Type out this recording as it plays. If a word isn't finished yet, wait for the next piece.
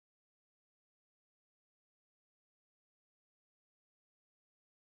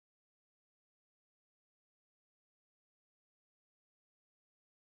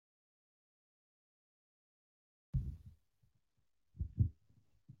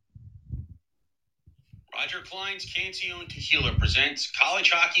Roger Klein's Cancion Tequila presents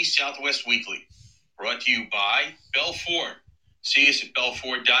College Hockey Southwest Weekly, brought to you by Bell Ford. See us at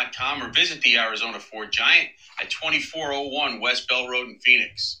bellford.com or visit the Arizona Ford Giant at 2401 West Bell Road in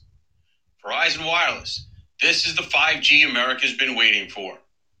Phoenix. Verizon Wireless, this is the 5G America's been waiting for.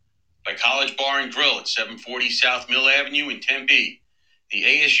 By College Bar and Grill at 740 South Mill Avenue in Tempe, the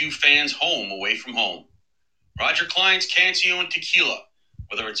ASU fans' home away from home. Roger Klein's Cancion Tequila.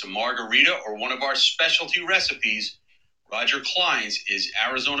 Whether it's a margarita or one of our specialty recipes, Roger Klein's is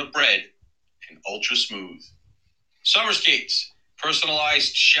Arizona bred and ultra smooth. Summer Skates,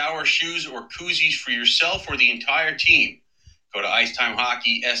 personalized shower shoes or koozies for yourself or the entire team. Go to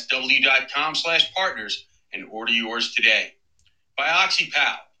IcetimeHockeySW.com/partners and order yours today. By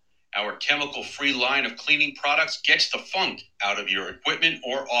OxyPal, our chemical-free line of cleaning products gets the funk out of your equipment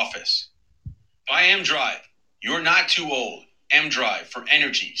or office. By M-Drive, you're not too old. M-Drive for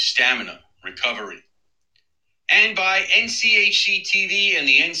energy, stamina, recovery. And by NCHC TV and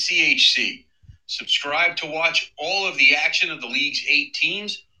the NCHC. Subscribe to watch all of the action of the league's 8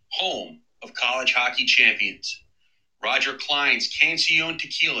 teams, home of college hockey champions. Roger Klein's Cancion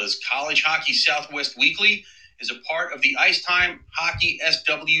Tequila's College Hockey Southwest Weekly is a part of the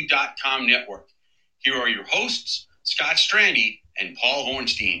IcetimeHockeySW.com network. Here are your hosts, Scott Strandy and Paul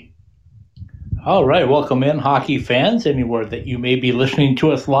Hornstein. All right, welcome in, hockey fans, anywhere that you may be listening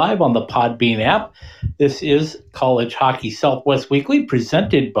to us live on the Podbean app. This is College Hockey Southwest Weekly,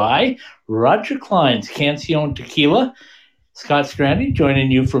 presented by Roger Klein's Cancion Tequila. Scott Strandy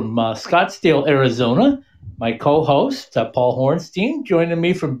joining you from Scottsdale, Arizona. My co-host, Paul Hornstein, joining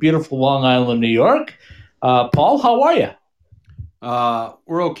me from beautiful Long Island, New York. Paul, how are you?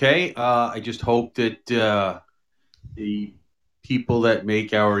 We're okay. I just hope that the people that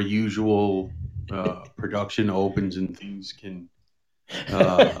make our usual production opens and things can.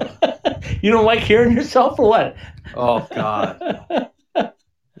 You don't like hearing yourself or what? Oh God!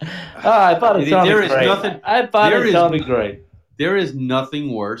 I thought it sounded great. I thought it sounded great. There is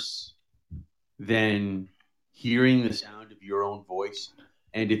nothing worse than hearing the sound of your own voice,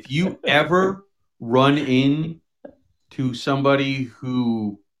 and if you ever run in to somebody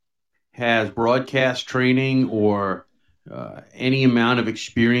who has broadcast training or any amount of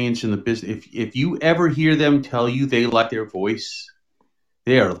experience in the business, if you ever hear them tell you they like their voice,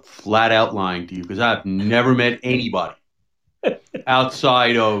 they are flat out lying to you, because I've never met anybody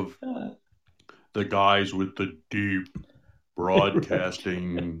outside of the guys with the deep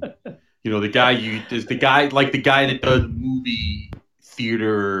broadcasting. You know, the guy that does movie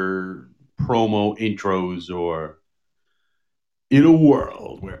theater promo intros, or in a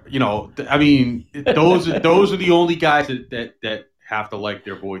world where, you know, I mean, those are the only guys that have to like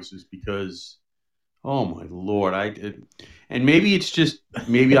their voices, because, oh my Lord, and maybe it's just,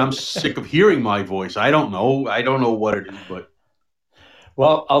 maybe I'm sick of hearing my voice. I don't know what it is, but.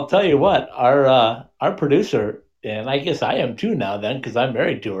 Well, I'll tell you what, our producer, and I guess I am too now then, because I'm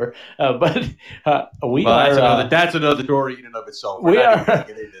married to her, but that's another story in and of itself. We're not going to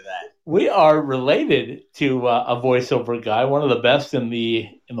get into that. We are related to a voiceover guy, one of the best in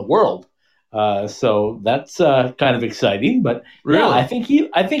the world. So that's kind of exciting. But really? Yeah, I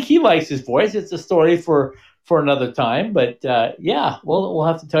think he likes his voice. It's a story for another time. But yeah, we'll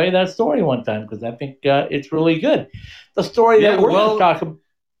have to tell you that story one time, because I think it's really good. The story that we're going to talk about.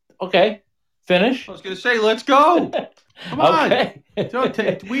 Okay, finish. I was going to say, let's go. Come on.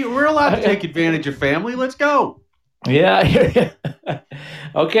 Okay. We're allowed to take advantage of family. Let's go. Yeah.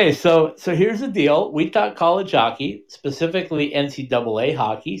 Okay, so here's the deal. We talk college hockey, specifically NCAA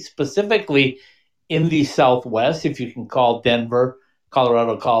hockey, specifically in the Southwest, if you can call Denver,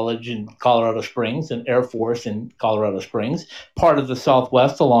 Colorado College in Colorado Springs, and Air Force in Colorado Springs part of the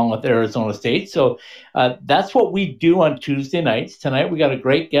Southwest, along with Arizona State. So that's what we do on Tuesday nights. Tonight we got a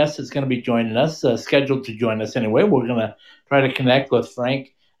great guest that's going to be joining us, scheduled to join us anyway. We're going to try to connect with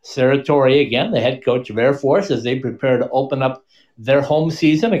Frank Serratore again, the head coach of Air Force, as they prepare to open up their home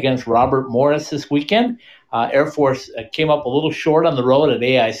season against Robert Morris this weekend. Air Force came up a little short on the road at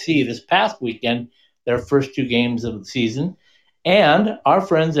AIC this past weekend, their first 2 games of the season. And our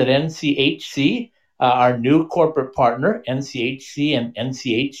friends at NCHC, our new corporate partner, NCHC and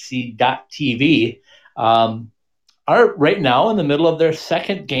NCHC.TV, are right now in the middle of their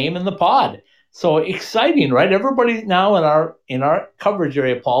second game in the pod. So exciting, right? Everybody now in our coverage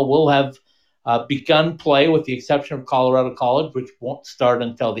area, Paul, will have begun play, with the exception of Colorado College, which won't start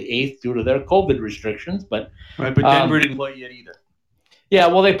until the 8th due to their COVID restrictions. But Denver didn't play yet either. Yeah,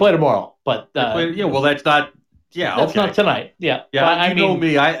 well, they play tomorrow. But that's not. Yeah, that's okay. not tonight. Yeah, yeah. But, you know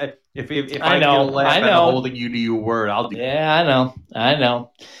me. If I I get a know, laugh I out of know. holding you to your word, I'll do. Yeah, I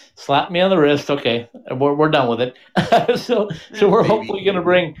know. Slap me on the wrist. Okay, we're done with it. So we're Maybe. hopefully going to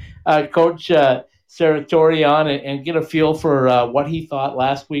bring Coach Serratori on and get a feel for what he thought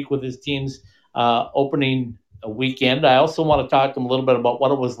last week with his team's opening weekend. I also want to talk to him a little bit about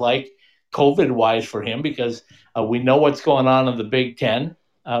what it was like COVID wise for him, because we know what's going on in the Big Ten.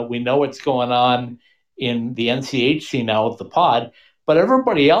 We know what's going on in the NCHC now with the pod, but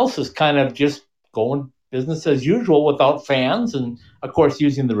everybody else is kind of just going business as usual without fans and, of course,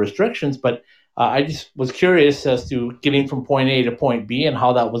 using the restrictions. But I just was curious as to getting from point A to point B and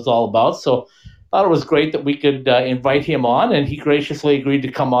how that was all about. So I thought it was great that we could invite him on, and he graciously agreed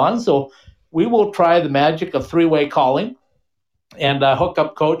to come on. So we will try the magic of three-way calling and hook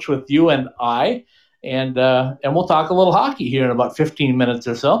up Coach with you and I, and we'll talk a little hockey here in about 15 minutes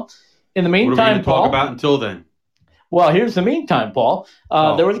or so. In the What are we going meantime, to talk Paul, about until then? well, here's the meantime, Paul.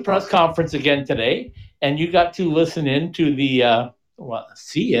 There was a press okay. conference again today, and you got to listen in to the,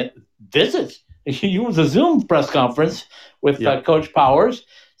 visit. It was a Zoom press conference with Yeah. Coach Powers.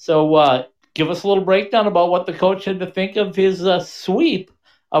 So give us a little breakdown about what the coach had to think of his sweep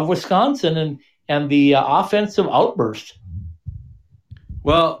of Wisconsin and the offensive outburst.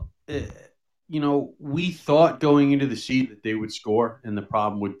 Well, we thought going into the season that they would score, and the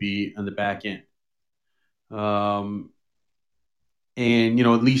problem would be on the back end. And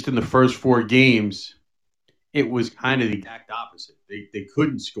at least in the first 4 games, it was kind of the exact opposite. They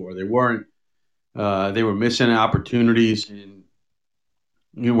couldn't score. They weren't. They were missing opportunities, and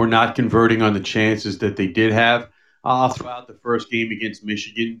were not converting on the chances that they did have. I'll throw out the first game against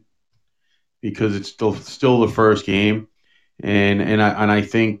Michigan because it's still the first game, and I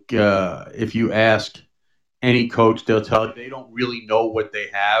think if you ask any coach, they'll tell you they don't really know what they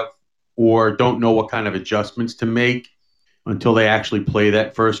have or don't know what kind of adjustments to make until they actually play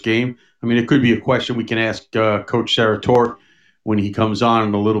that first game. I mean, it could be a question we can ask Coach Serratori when he comes on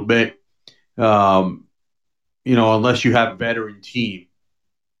in a little bit. Unless you have a veteran team.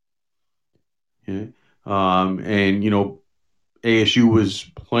 Yeah. And ASU was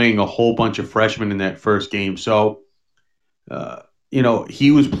playing a whole bunch of freshmen in that first game. So,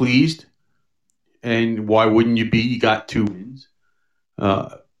 he was pleased. And why wouldn't you be? You got 2 wins.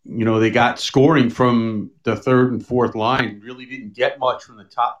 They got scoring from the third and fourth line. Really didn't get much from the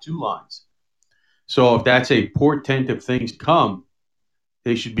top 2 lines. So if that's a portent of things to come,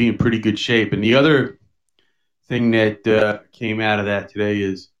 they should be in pretty good shape. And the other thing that came out of that today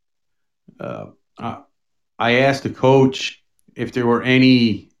is I asked the coach if there were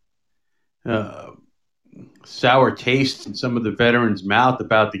any sour tastes in some of the veterans' mouth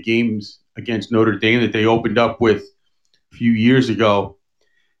about the games against Notre Dame that they opened up with a few years ago.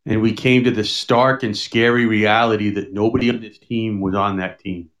 And we came to the stark and scary reality that nobody on this team was on that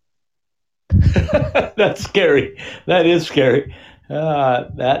team. That's scary. That is scary.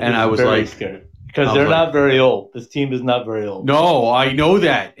 I was very scary because they're not very old. This team is not very old. No, I know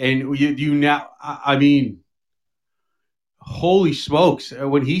that. And you now, I mean, holy smokes.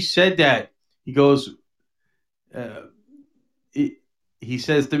 When he said that, he goes, he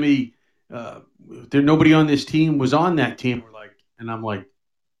says to me, nobody on this team was on that team. And I'm like,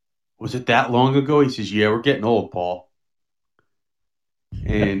 was it that long ago? He says, yeah, we're getting old, Paul.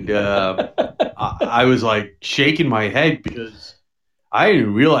 And I was like shaking my head because I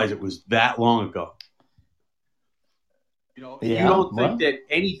didn't realize it was that long ago. You don't think that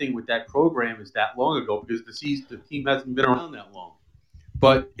anything with that program is that long ago because the team hasn't been around that long.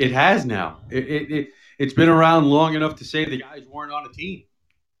 But it has now. It's been around long enough to say the guys weren't on a team.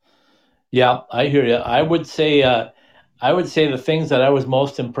 Yeah, I hear you. I would say the things that I was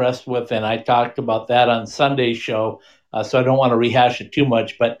most impressed with, and I talked about that on Sunday's show, so I don't want to rehash it too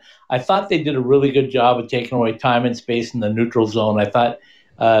much, but I thought they did a really good job of taking away time and space in the neutral zone. I thought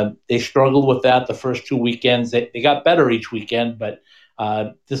they struggled with that the first 2 weekends. They got better each weekend, but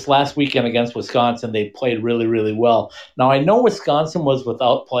this last weekend against Wisconsin, they played really, really well. Now, I know Wisconsin was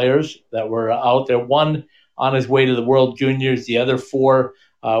without players that were out there. One on his way to the World Juniors, the other 4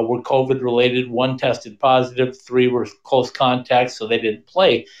 were COVID-related. 1 tested positive, 3 were close contacts, so they didn't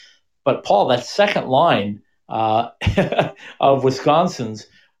play. But, Paul, that second line of Wisconsin's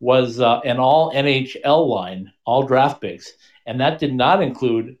was an all-NHL line, all draft picks, and that did not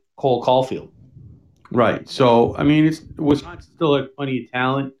include Cole Caulfield. Right. So, I mean, Wisconsin still had plenty of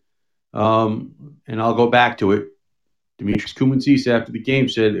talent, and I'll go back to it. Dimitris Koumantzis after the game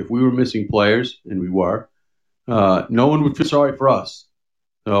said if we were missing players, and we were, no one would feel sorry for us.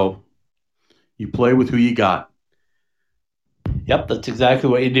 So you play with who you got. Yep, that's exactly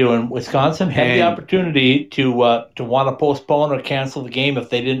what you do. And Wisconsin had the opportunity to want to postpone or cancel the game if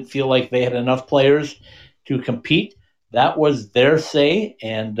they didn't feel like they had enough players to compete. That was their say,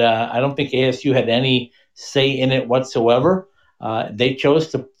 and I don't think ASU had any say in it whatsoever. They chose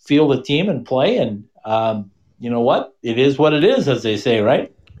to field the team and play, and you know what? It is what it is, as they say,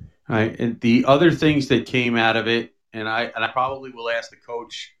 right? Right. And the other things that came out of it, and I probably will ask the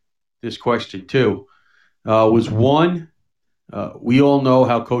coach this question too, was one. We all know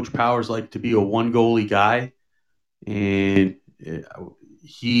how Coach Powers liked to be a one goalie guy, and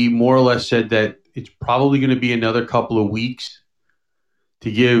he more or less said that it's probably going to be another couple of weeks to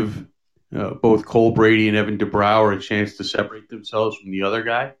give both Cole Brady and Evan DeBrouwer a chance to separate themselves from the other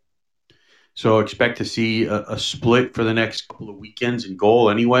guy. So expect to see a split for the next couple of weekends in goal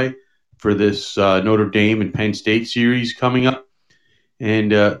anyway for this Notre Dame and Penn State series coming up.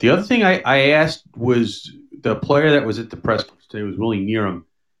 And the other thing I asked was the player that was at the press conference today was Willie Needham.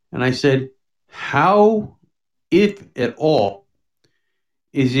 And I said, how, if at all,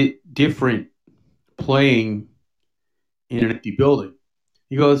 is it different playing in an empty building?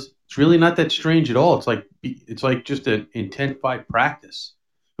 He goes, it's really not that strange at all. It's like just an intensified practice.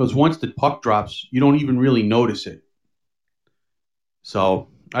 Because once the puck drops, you don't even really notice it. So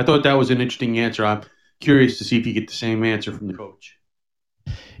I thought that was an interesting answer. I'm curious to see if you get the same answer from the coach.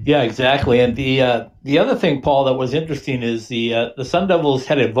 Yeah, exactly. And the other thing, Paul, that was interesting is the Sun Devils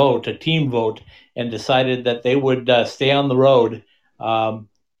had a vote, a team vote, and decided that they would stay on the road,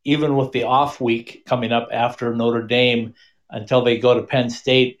 even with the off week coming up after Notre Dame, until they go to Penn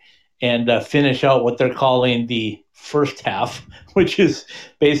State and finish out what they're calling the first half, which is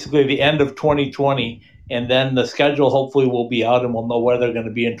basically the end of 2020. And then the schedule hopefully will be out and we'll know where they're going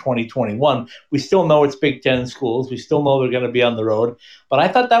to be in 2021. We still know it's Big Ten schools. We still know they're going to be on the road. But I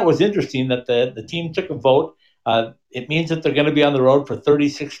thought that was interesting that the team took a vote. It means that they're going to be on the road for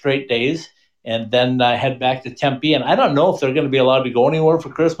 36 straight days and then head back to Tempe. And I don't know if they're going to be allowed to go anywhere for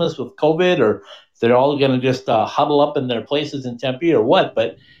Christmas with COVID or if they're all going to just huddle up in their places in Tempe or what.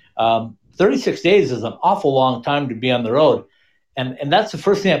 But 36 days is an awful long time to be on the road. And that's the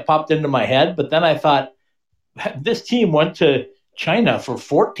first thing that popped into my head. But then I thought, this team went to China for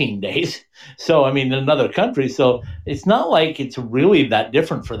 14 days. So, I mean, in another country. So it's not like it's really that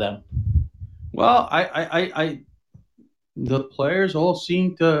different for them. Well, I the players all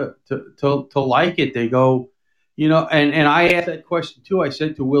seem to like it. They go, and I asked that question too. I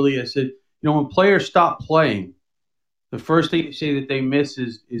said to Willie, I said, when players stop playing, the first thing they say that they miss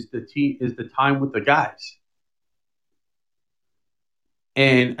is the time with the guys.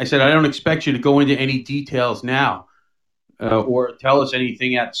 And I said, I don't expect you to go into any details now or tell us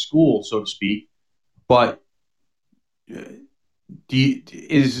anything at school, so to speak. But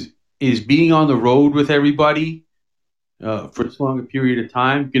is being on the road with everybody for this long a period of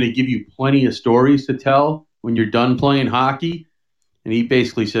time going to give you plenty of stories to tell when you're done playing hockey? And he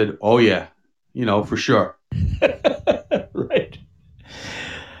basically said, oh, yeah, for sure. Right.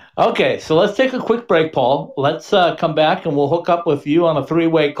 Okay, so let's take a quick break, Paul. Let's come back and we'll hook up with you on a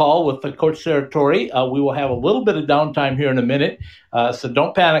three-way call with Coach Serratore. We will have a little bit of downtime here in a minute, so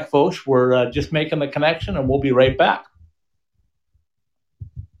don't panic, folks. We're just making the connection, and we'll be right back.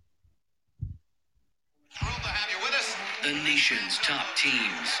 Thrilled to have you with us. The nation's top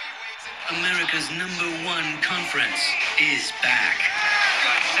teams. America's #1 conference is back.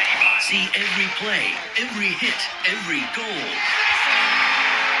 See every play, every hit, every goal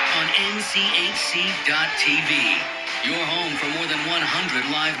on NCHC.TV. Your home for more than 100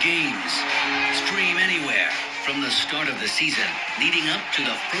 live games. Stream anywhere from the start of the season, leading up to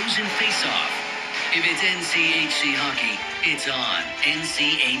the Frozen Face-Off. If it's NCHC hockey, it's on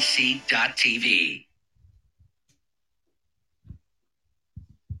NCHC.TV.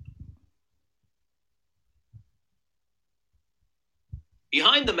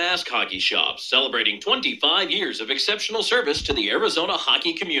 Behind the Mask Hockey Shop, celebrating 25 years of exceptional service to the Arizona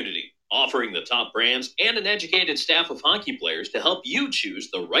hockey community, offering the top brands and an educated staff of hockey players to help you choose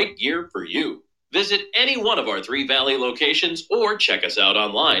the right gear for you. Visit any one of our 3 Valley locations or check us out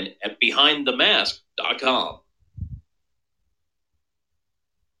online at BehindTheMask.com.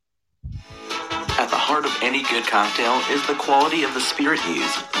 At the heart of any good cocktail is the quality of the spirit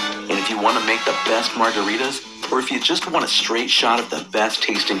used. And if you want to make the best margaritas, or if you just want a straight shot of the best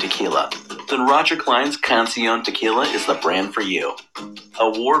tasting tequila, then Roger Clyne's Cancion Tequila is the brand for you.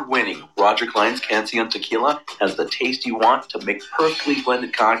 Award-winning Roger Clyne's Cancion Tequila has the taste you want to make perfectly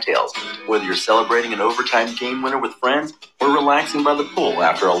blended cocktails, whether you're celebrating an overtime game winner with friends or relaxing by the pool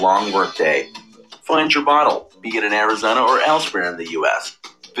after a long work day. Find your bottle, be it in Arizona or elsewhere in the U.S.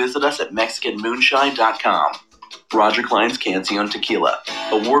 Visit us at MexicanMoonshine.com. Roger Klein's Cancion Tequila.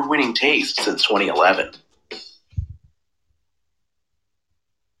 Award-winning taste since 2011.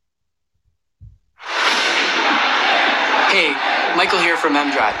 Hey, Michael here from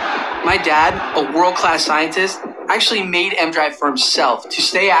M-Drive. My dad, a world-class scientist, actually made M-Drive for himself to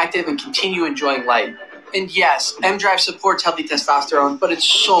stay active and continue enjoying life. And yes, M-Drive supports healthy testosterone, but it's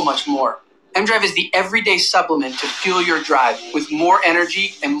so much more. M-Drive is the everyday supplement to fuel your drive with more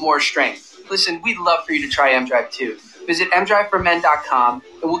energy and more strength. Listen, we'd love for you to try M-Drive too. Visit mdriveformen.com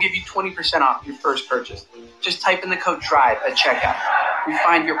and we'll give you 20% off your first purchase. Just type in the code DRIVE at checkout.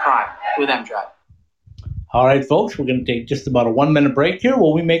 Refine your prime with M-Drive. All right, folks, we're going to take just about a 1-minute break here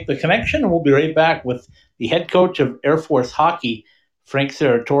while we make the connection, and we'll be right back with the head coach of Air Force Hockey, Frank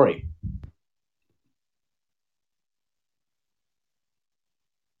Serratore.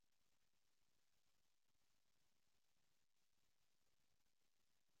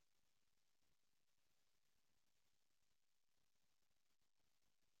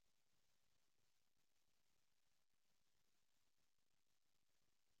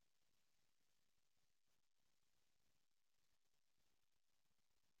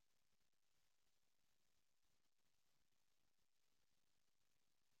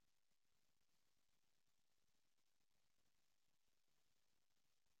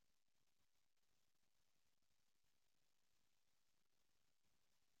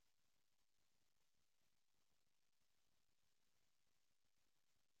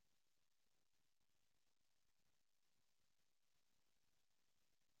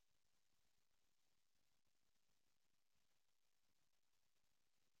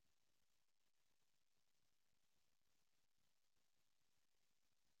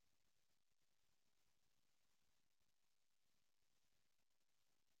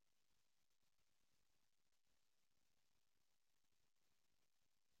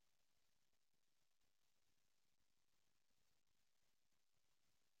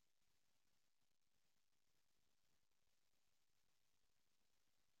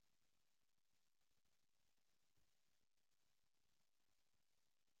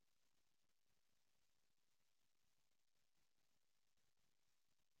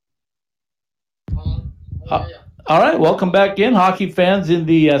 All right, welcome back in, hockey fans in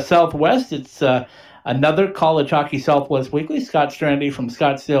the Southwest. It's another College Hockey Southwest Weekly. Scott Strandy from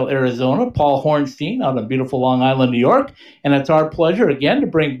Scottsdale, Arizona. Paul Hornstein out of beautiful Long Island, New York. And it's our pleasure again to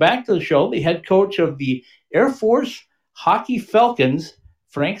bring back to the show the head coach of the Air Force Hockey Falcons,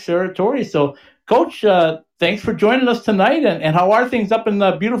 Frank Serratore. So, Coach, thanks for joining us tonight. And how are things up in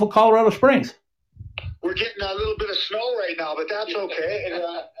beautiful Colorado Springs? We're getting a little bit of snow right now, but that's okay.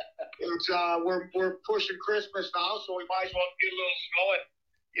 We're pushing Christmas now, so we might as well get a little snow. And,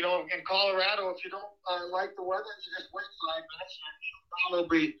 you know, in Colorado, if you don't like the weather, you just wait 5 minutes. And it'll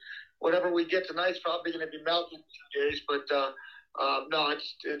be whatever we get tonight's probably going to be melting in 2 days. But no,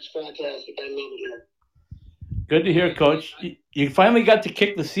 it's fantastic. I love it here. Good to hear, Coach. You finally got to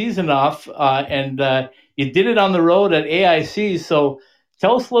kick the season off, and you did it on the road at AIC. So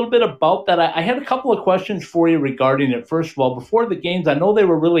tell us a little bit about that. I had a couple of questions for you regarding it. First of all, before the games, I know they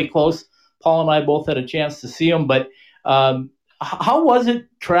were really close. Paul and I both had a chance to see them, but how was it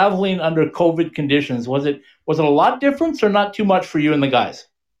traveling under COVID conditions? Was it a lot different or not too much for you and the guys?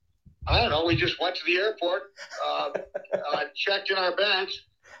 I don't know. We just went to the airport, checked in our bags,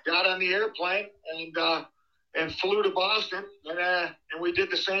 got on the airplane, and flew to Boston, and we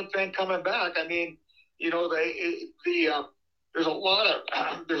did the same thing coming back. I mean, you know, there's a lot of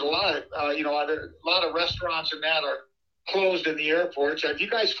restaurants and that are closed in the airports. Have you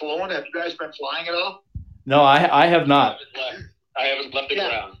guys flown? Have you guys been flying at all? No, I have not. I haven't left the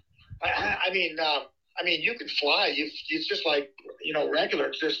ground. I mean, you can fly. It's just like, you know, regular.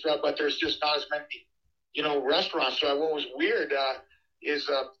 It's just, but there's just not as many, you know, restaurants. So what was weird is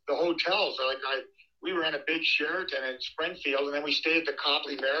the hotels. We were in a big Sheraton in Springfield, and then we stayed at the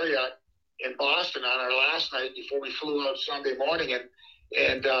Copley Marriott in Boston on our last night before we flew out Sunday morning,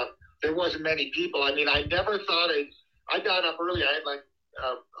 and there wasn't many people. I mean, I never thought I got up early. I had like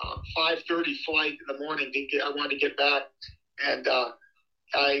a 5:30 flight in the morning. I wanted to get back, and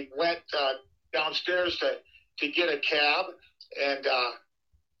I went downstairs to get a cab, and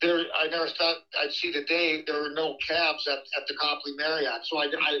I never thought I'd see the day there were no cabs at the Copley Marriott. So I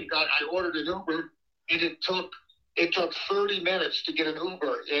ordered an Uber, and it took 30 minutes to get an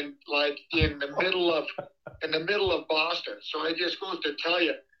Uber in the middle of Boston. So it just goes to tell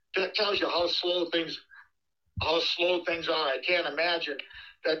you, that tells you how slow things are. I can't imagine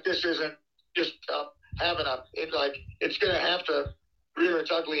that this isn't just it's going to have to rear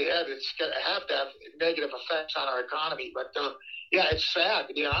its ugly head. It's going to have negative effects on our economy. But yeah, it's sad,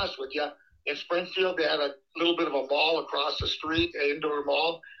 to be honest with you. in Springfield, they had a little bit of a mall across the street, an indoor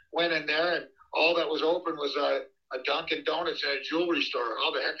mall. Went in there, and all that was open was a Dunkin' Donuts and a jewelry store.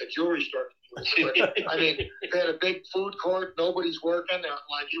 How the heck a jewelry store? I mean, they had a big food court. Nobody's working.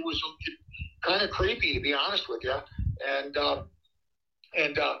 Like, it was kind of creepy, to be honest with you. And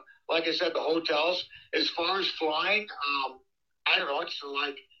like I said, the hotels. As far as flying, I don't know. It's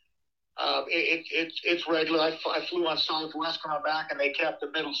like it's regular. I flew on Southwest coming back, and they kept the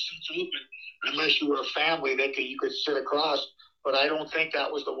middle seats open unless you were a family. You could sit across. But I don't think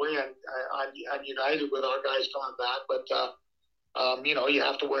that was the way on United with our guys coming back. But you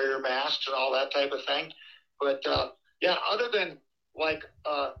have to wear your masks and all that type of thing. But other than like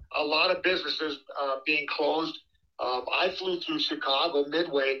a lot of businesses being closed, I flew through Chicago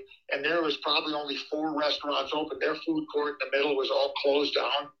Midway, and there was probably only 4 restaurants open. Their food court in the middle was all closed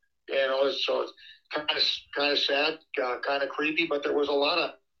down. So it's kind of sad, kind of creepy. But there was a lot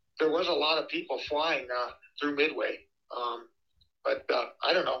of people flying through Midway. But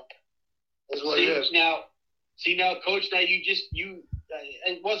I don't know. That's what it is. Now, Coach. Now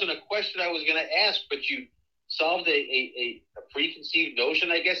it wasn't a question I was going to ask, but you solved a preconceived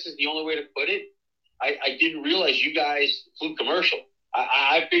notion, I guess is the only way to put it. I didn't realize you guys flew commercial.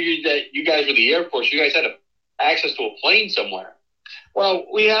 I figured that you guys were the Air Force. You guys had access to a plane somewhere. Well,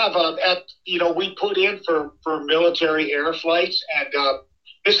 we have we put in for military air flights, and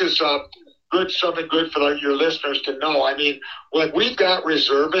this is something good for your listeners to know. I mean, like, we've got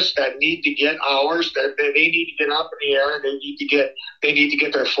reservists that need to get hours, that they need to get up in the air, and they need to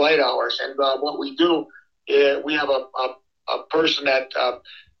get their flight hours. And what we do, we have a person that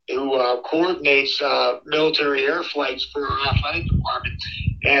who coordinates military air flights for our athletic department,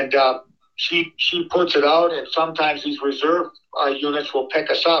 and she puts it out, and sometimes these reserve units will pick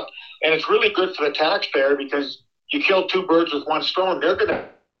us up, and it's really good for the taxpayer because you kill 2 birds with one stone. They're going to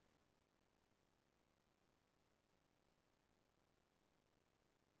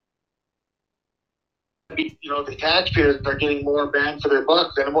the taxpayers are getting more bang for their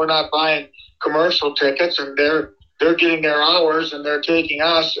buck, and we're not buying commercial tickets, and they're getting their hours, and they're taking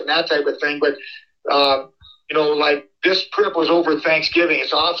us and that type of thing. But like, this trip was over Thanksgiving.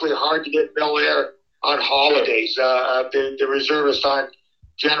 It's awfully hard to get Bel Air on holidays. The reservists aren't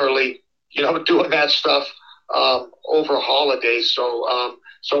generally doing that stuff over holidays.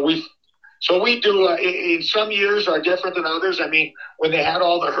 So we do. In some years are different than others. I mean, when they had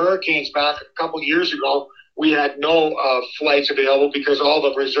all the hurricanes back a couple of years ago, we had no flights available because all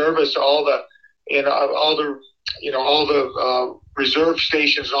the reservists, all the reserve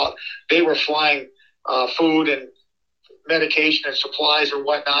stations, they were flying food and medication and supplies and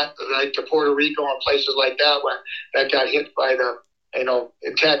whatnot, like to Puerto Rico and places like that, when that got hit by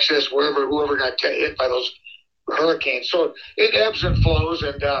in Texas, whoever got hit by those hurricanes. So it ebbs and flows,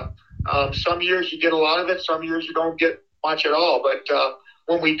 and some years you get a lot of it, some years you don't get much at all. But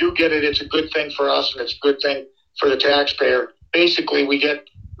when we do get it, it's a good thing for us, and it's a good thing for the taxpayer. Basically, we get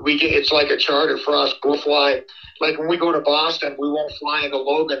it's like a charter for us. We'll fly, like when we go to Boston, we won't fly into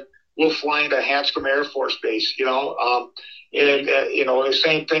Logan. We'll fly into Hanscom Air Force Base. The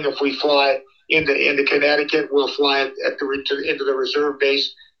same thing if we fly into Connecticut, we'll fly into the reserve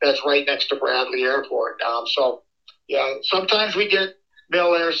base that's right next to Bradley Airport. Sometimes we get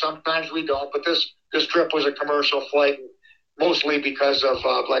Bel Air, sometimes we don't. But this trip was a commercial flight, mostly because of,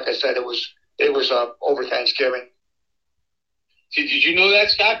 like I said, it was over Thanksgiving. Did you know that,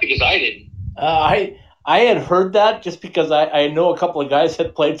 Scott? Because I didn't. I had heard that just because I know a couple of guys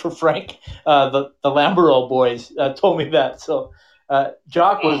that played for Frank. The Lambereau boys told me that. So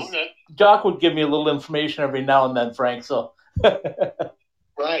Jock would give me a little information every now and then, Frank. So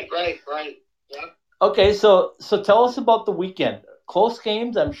Right. Yeah. Okay, so tell us about the weekend. Close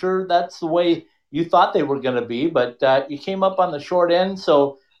games. I'm sure that's the way you thought they were going to be, but you came up on the short end.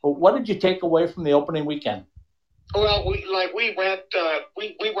 So what did you take away from the opening weekend? Well, we went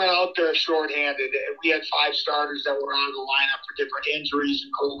out there shorthanded. We had 5 starters that were on the lineup for different injuries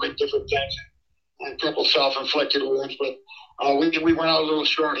and COVID, different things, and a couple self-inflicted wounds. But we went out a little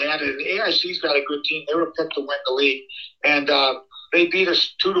shorthanded. And AIC's got a good team. They were picked to win the league, and they beat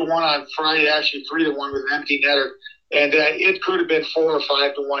us 2-1 on Friday. Actually, 3-1 with an empty netter. And it could have been 4 or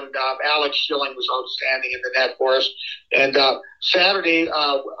 5-1. Alex Schilling was outstanding in the net for us. And Saturday,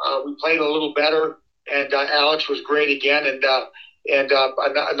 we played a little better, and Alex was great again. And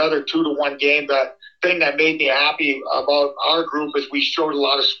another 2-1 game. The thing that made me happy about our group is we showed a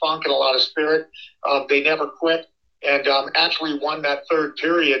lot of spunk and a lot of spirit. They never quit, and actually won that third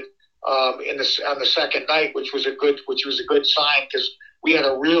period on the second night, which was a good sign, because we had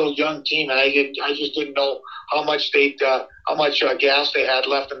a real young team, and I just didn't know how much gas they had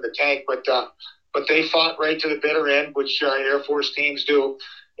left in the tank. But they fought right to the bitter end, which Air Force teams do.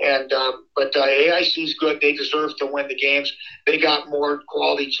 And but AIC's good. They deserve to win the games. They got more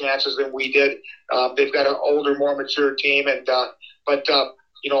quality chances than we did. They've got an older, more mature team. And but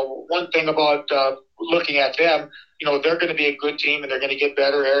one thing about looking at them, they're going to be a good team and they're going to get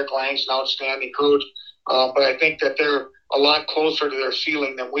better. Eric Lang's an outstanding coach, but I think that they're a lot closer to their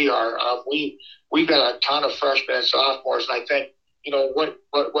ceiling than we are. We've got a ton of freshmen and sophomores, and I think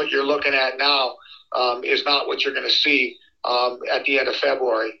what you're looking at now is not what you're going to see at the end of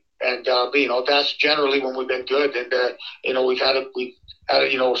February. And that's generally when we've been good. And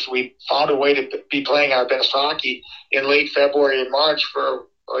we found a way to be playing our best hockey in late February and March for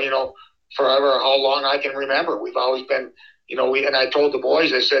forever, how long I can remember. We've always been, and I told the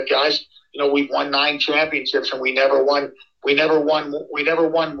boys, I said, guys, we've won 9 championships and we never won one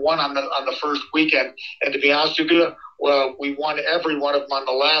on the first weekend. And to be honest with you, well, we won every one of them on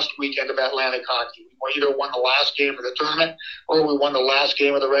the last weekend of Atlantic Hockey. We either won the last game of the tournament or we won the last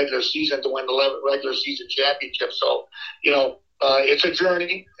game of the regular season to win the regular season championship. So, it's a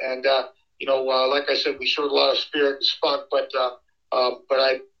journey, and like I said, we showed a lot of spirit and spunk, but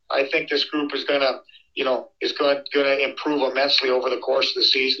I think this group is going to improve immensely over the course of the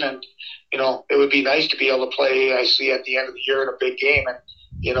season, and it would be nice to be able to play AIC at the end of the year in a big game, and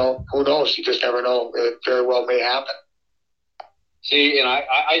who knows? You just never know. It very well may happen. See, and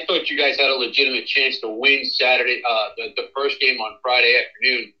I thought you guys had a legitimate chance to win Saturday, the first game on Friday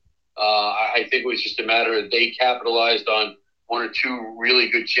afternoon. I think it was just a matter of they capitalized on 1 or 2 really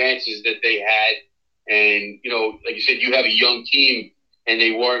good chances that they had. And, like you said, you have a young team and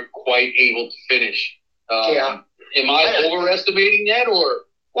they weren't quite able to finish. Am I overestimating that, or?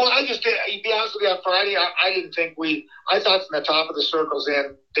 Well, to be honest with you, on Friday, I didn't think I thought from the top of the circles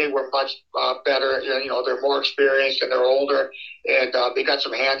in, they were much better. They're more experienced and they're older, and they got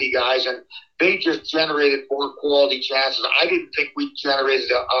some handy guys, and they just generated more quality chances. I didn't think we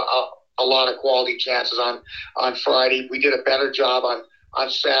generated a lot of quality chances on Friday. We did a better job on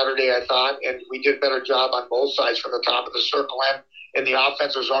Saturday, I thought, and we did a better job on both sides from the top of the circle and in the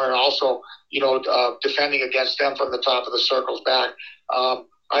offensive zone, and also, defending against them from the top of the circles back.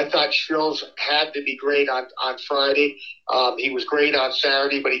 I thought Schills had to be great on Friday. He was great on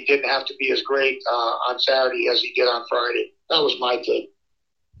Saturday, but he didn't have to be as great on Saturday as he did on Friday. That was my take.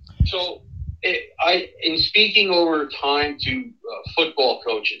 So, in speaking over time to football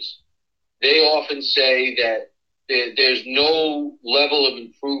coaches, they often say that there's no level of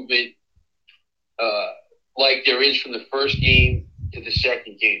improvement like there is from the first game to the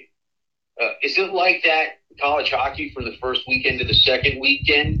second game. Is it like that in college hockey from the first weekend to the second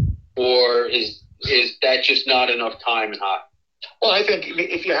weekend, or is that just not enough time in hockey? Well, I think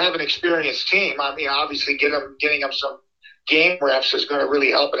if you have an experienced team, obviously getting them some game reps is going to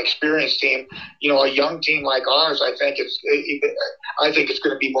really help an experienced team. A young team like ours, I think it's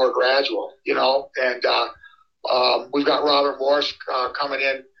going to be more gradual. And we've got Robert Morris coming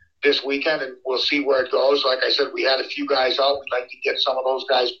in this weekend, and we'll see where it goes. Like I said, we had a few guys out. We'd like to get some of those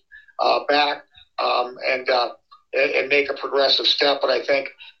guys back and make a progressive step. But I think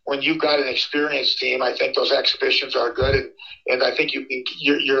when you've got an experienced team, I think those exhibitions are good, and I think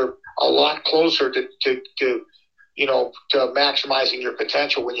you're a lot closer to maximizing your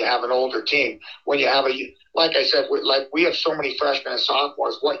potential when you have an older team. When you have like I said, we have so many freshmen and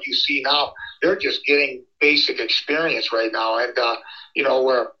sophomores. What you see now, they're just getting basic experience right now, and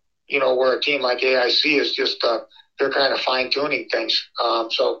where a team like AIC is just they're kind of fine tuning things.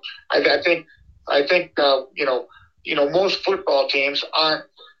 So I think most football teams aren't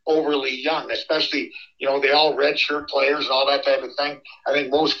overly young, especially they all redshirt players and all that type of thing. I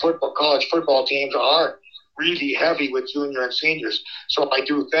think most college football teams are really heavy with junior and seniors. So I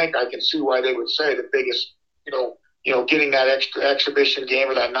do think I can see why they would say the biggest, getting that extra exhibition game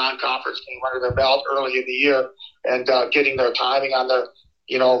or that non-conference game under their belt early in the year and getting their timing on their,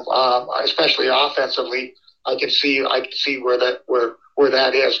 especially offensively. I can see where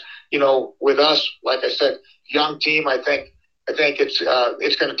that is. With us, like I said, young team. I think it's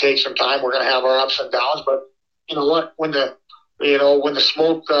going to take some time. We're going to have our ups and downs, but you know what? When the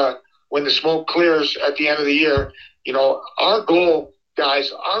smoke clears at the end of the year, our goal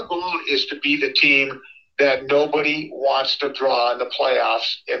is to be the team that nobody wants to draw in the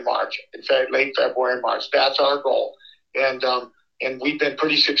playoffs in March. In fact, late February and March. That's our goal, and we've been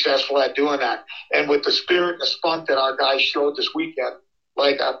pretty successful at doing that. And with the spirit and the spunk that our guys showed this weekend,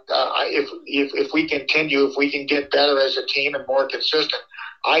 if we continue, if we can get better as a team and more consistent,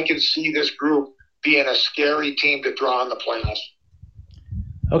 I can see this group being a scary team to draw in the playoffs.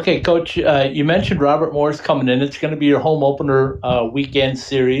 Okay, Coach, you mentioned Robert Morris coming in. It's going to be your home opener weekend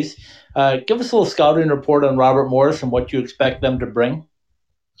series. Give us a little scouting report on Robert Morris and what you expect them to bring.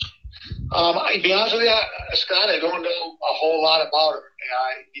 To be honest with you, Scott, I don't know a whole lot about him.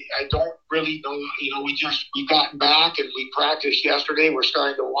 I don't really know. We gotten back and we practiced yesterday. We're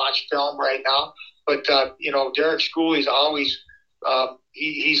starting to watch film right now. But Derek Schooley's always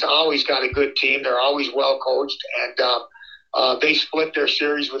he's always got a good team. They're always well coached, and they split their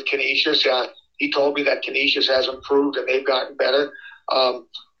series with Canisius. He told me that Canisius has improved and they've gotten better.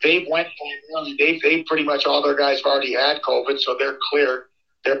 They pretty much all their guys have already had COVID, so they're clear.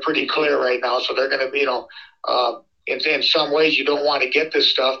 They're pretty clear right now, so they're going to be, in some ways you don't want to get this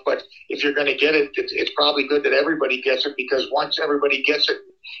stuff, but if you're going to get it, it's probably good that everybody gets it, because once everybody gets it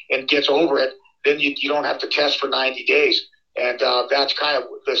and gets over it, then you don't have to test for 90 days. And that's kind of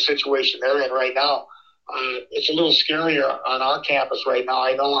the situation they're in right now. It's a little scarier on our campus right now.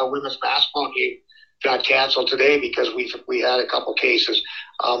 I know our women's basketball game got canceled today because we had a couple cases.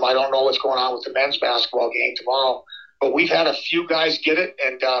 I don't know what's going on with the men's basketball game tomorrow. But we've had a few guys get it,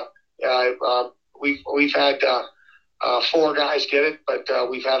 and we've had 4 guys get it, but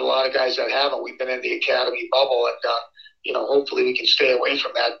we've had a lot of guys that haven't. We've been in the academy bubble, and hopefully we can stay away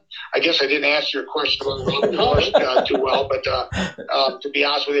from that. I guess I didn't answer your question about Robert Morris too well, but to be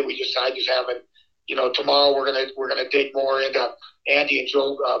honest with you, I just haven't. Tomorrow we're gonna dig more into. Andy and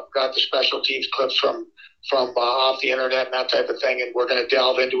Joe got the special teams clips from off the internet and that type of thing, and we're gonna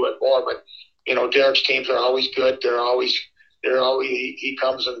delve into it more, but. Derek's teams are always good. He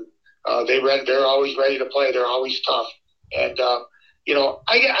comes and they're always ready to play. They're always tough. And,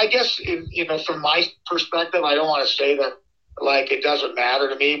 I guess, from my perspective, I don't want to say that, like, it doesn't matter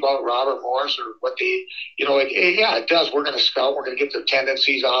to me about Robert Morris or what it does. We're going to scout. We're going to get their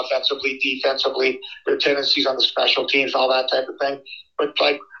tendencies offensively, defensively, their tendencies on the special teams, all that type of thing. But,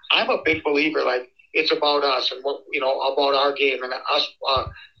 like, I'm a big believer, like, it's about us and what about our game and us,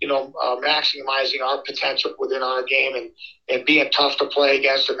 maximizing our potential within our game and being tough to play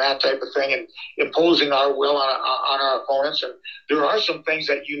against and that type of thing and imposing our will on our opponents. And there are some things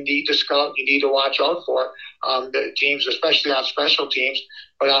that you need to scout, you need to watch out for the teams, especially on special teams.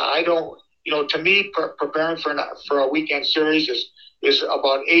 But I don't, to me, preparing for a weekend series is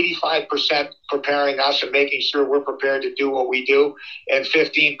about 85% preparing us and making sure we're prepared to do what we do, and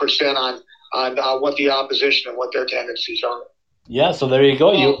 15% on what the opposition and what their tendencies are. Yeah, so there you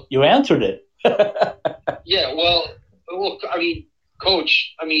go. Well, you answered it. Yeah, well, I mean,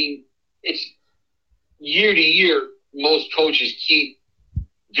 Coach, it's year to year, most coaches keep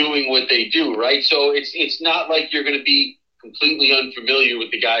doing what they do, right? So it's not like you're going to be completely unfamiliar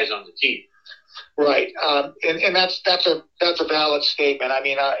with the guys on the team. Right, and that's a valid statement.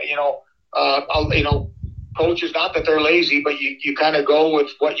 Coaches, not that they're lazy, but you kind of go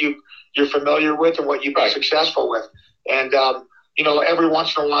with what you're familiar with and what you've been successful with. And, every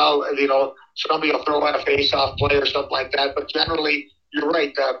once in a while, somebody will throw in a face-off play or something like that. But generally, you're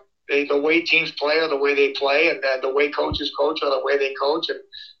right. The way teams play are the way they play, and the way coaches coach are the way they coach.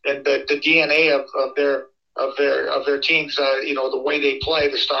 And the DNA of their teams, the way they play,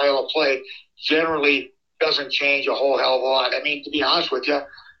 the style of play, generally doesn't change a whole hell of a lot. To be honest with you,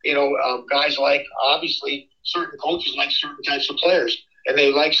 guys like, obviously, certain coaches like certain types of players. And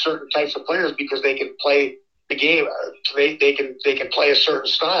they like certain types of players because they can play the game. They can play a certain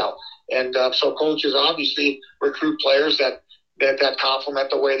style, and so coaches obviously recruit players that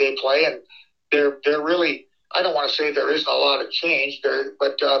complement the way they play. And they're really, I don't want to say there isn't a lot of change there,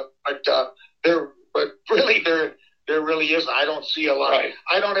 but really there really isn't. I don't see a lot. Right.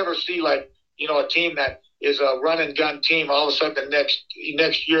 I don't ever see a team that is a run and gun team. All of a sudden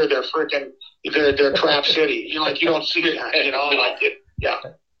next year they're Trap City. You don't see that.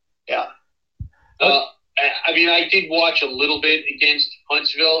 Yeah. I did watch a little bit against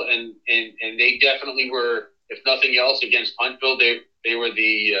Huntsville, and they definitely were, if nothing else, against Huntsville. They were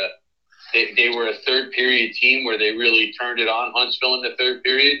they were a third period team where they really turned it on Huntsville in the third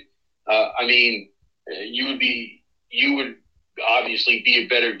period. You would obviously be a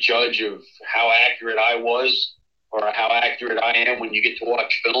better judge of how accurate I was or how accurate I am when you get to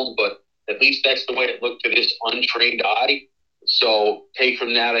watch film, but at least that's the way it looked to this untrained eye. So take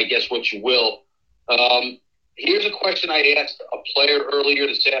from that, I guess, what you will. Here's a question I asked a player earlier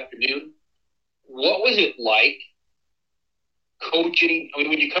this afternoon. What was it like coaching?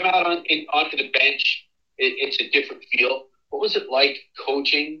 When you come out onto the bench, it's a different feel. What was it like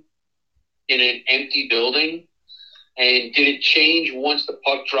coaching in an empty building? And did it change once the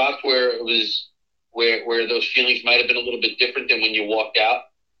puck dropped, where it was where those feelings might have been a little bit different than when you walked out?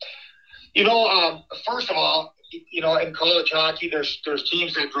 First of all, in college hockey, there's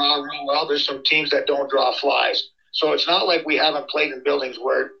teams that draw real well. There's some teams that don't draw flies. So it's not like we haven't played in buildings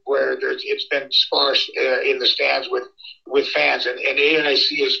where it's been sparse in the stands with fans. And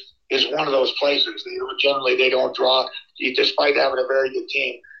AIC is one of those places. Generally, they don't draw, despite having a very good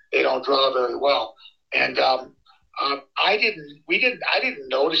team. They don't draw very well. And I didn't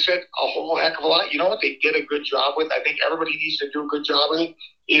notice it a whole heck of a lot. You know what they did a good job with? I think everybody needs to do a good job with it.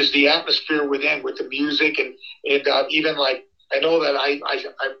 Is the atmosphere within, with the music and even like I know that I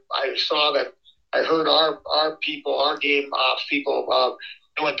saw that I heard our people, our game ops people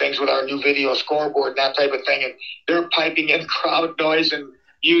doing things with our new video scoreboard and that type of thing, and they're piping in crowd noise and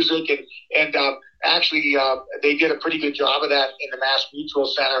music and actually they did a pretty good job of that in the Mass Mutual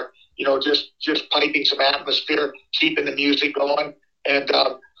Center. Just piping some atmosphere, keeping the music going. And,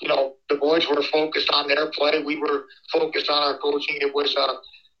 the boys were focused on their play. We were focused on our coaching. It was,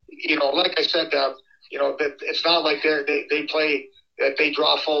 like I said, that it's not like they play, that they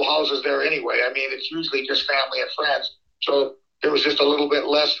draw full houses there anyway. I mean, it's usually just family and friends. So there was just a little bit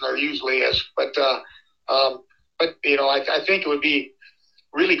less than there usually is. But I think it would be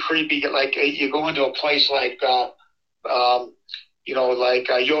really creepy. Like you go into a place like,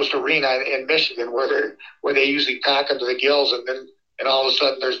 Yost Arena in Michigan, where they usually pack them to the gills, and all of a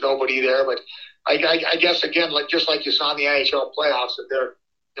sudden there's nobody there. But I guess again, just like you saw in the NHL playoffs, that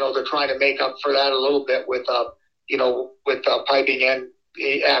they're trying to make up for that a little bit with piping in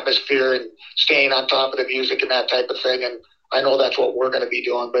the atmosphere and staying on top of the music and that type of thing. And I know that's what we're going to be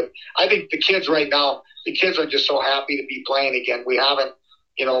doing. But I think the kids right now, are just so happy to be playing again. We haven't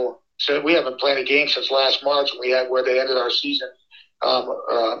played a game since last March, where they ended our season.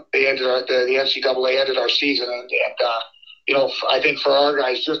 The NCAA ended our season, and I think for our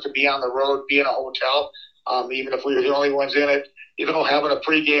guys just to be on the road, be in a hotel, even if we were the only ones in it, having a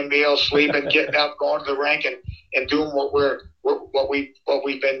pregame meal, sleeping, getting up, going to the rink, and doing what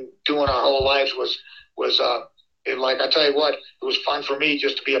we've been doing our whole lives was like I tell you what, it was fun for me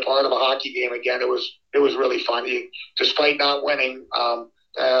just to be a part of a hockey game again. It was really fun, despite not winning.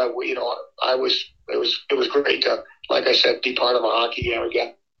 It was great to, like I said, be part of a hockey game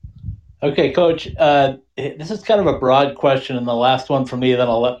again. Okay, Coach, this is kind of a broad question, and the last one for me, then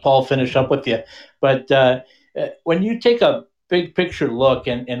I'll let Paul finish up with you. But when you take a big picture look,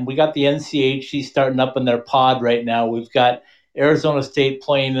 and we got the NCHC starting up in their pod right now. We've got Arizona State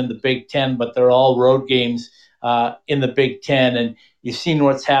playing in the Big Ten, but they're all road games in the Big Ten. And you've seen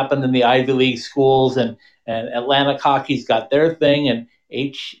what's happened in the Ivy League schools, and Atlantic Hockey's got their thing, and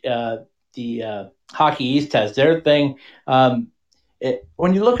the Hockey East has their thing.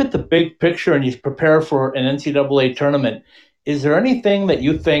 When you look at the big picture and you prepare for an NCAA tournament, is there anything that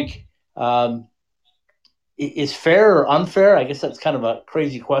you think is fair or unfair? I guess that's kind of a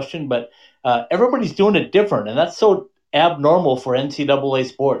crazy question, but everybody's doing it different, and that's so abnormal for NCAA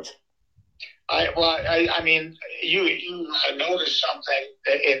sports. I mean, you noticed something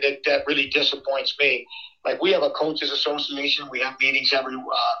that really disappoints me. Like, we have a coaches association. We have meetings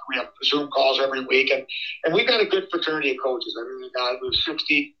we have Zoom calls every week, and we've got a good fraternity of coaches. I mean, we have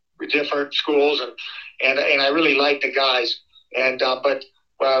 60 different schools, and I really like the guys. But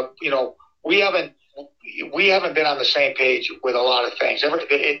we haven't been on the same page with a lot of things.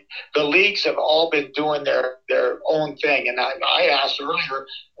 The leagues have all been doing their own thing. And I asked earlier,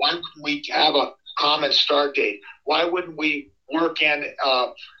 why wouldn't we have a common start date? Why wouldn't we work in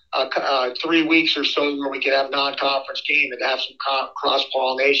 3 weeks or so where we could have non-conference game and have some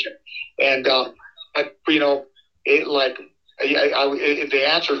cross-pollination? And the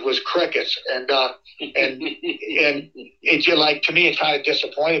answer was crickets, and it's like, to me, it kind of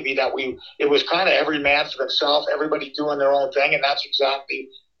disappointed me that it was kind of every man for themselves, everybody doing their own thing, and that's exactly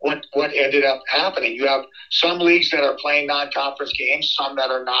what ended up happening. You have some leagues that are playing non-conference games, some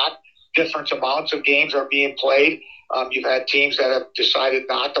that are not. Different amounts of games are being played. You've had teams that have decided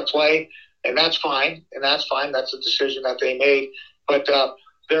not to play, and that's fine. That's a decision that they made. But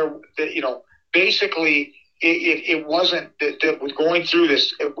basically, it wasn't that with going through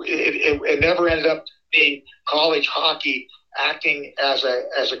this. It never ended up being college hockey acting as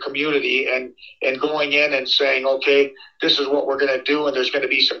a community and going in and saying, okay, this is what we're going to do, and there's going to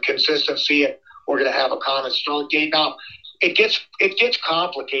be some consistency, and we're going to have a common start date. Now, it gets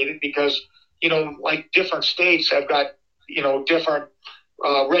complicated because like different states have got different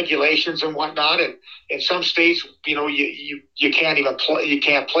regulations and whatnot, and in some states, you can't even play. You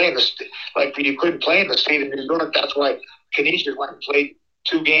can't play in the like you couldn't play in the state of New York. That's why Canisius went and played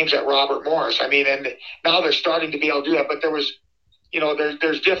 2 games at Robert Morris. I mean, and now they're starting to be able to do that. But there was,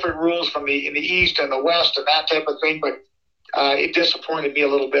 there's different rules from in the East and the West and that type of thing. But it disappointed me a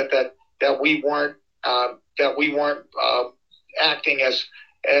little bit that we weren't that we weren't acting as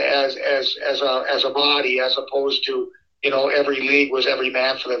a body, as opposed to, every league was every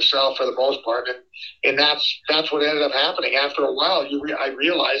man for themselves for the most part, and that's what ended up happening. After a while, I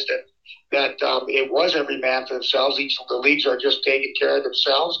realized that it was every man for themselves. Each of the leagues are just taking care of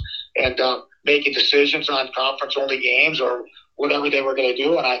themselves and making decisions on conference only games or whatever they were going to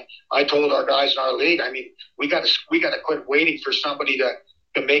do. And I told our guys in our league, we got to quit waiting for somebody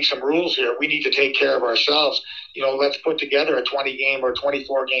to make some rules here. We need to take care of ourselves. Let's put together a 20-game or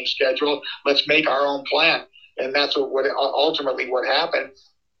 24-game schedule. Let's make our own plan. And that's what ultimately what happened.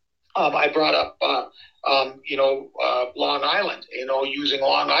 I brought up, Long Island, using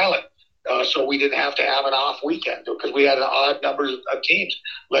Long Island. So we didn't have to have an off weekend because we had an odd number of teams.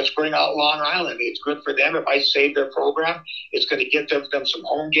 Let's bring out Long Island. It's good for them. It might save their program. It's going to get them some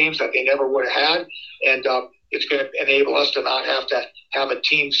home games that they never would have had. And it's going to enable us to not have to have a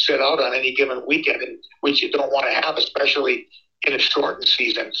team sit out on any given weekend, which you don't want to have, especially in a shortened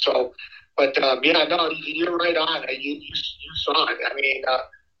season. So, but you're right on. You saw it.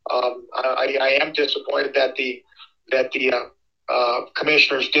 I am disappointed that the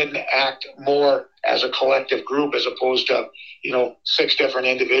commissioners didn't act more as a collective group as opposed to 6 different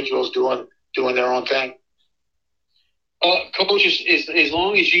individuals doing their own thing. Coach, as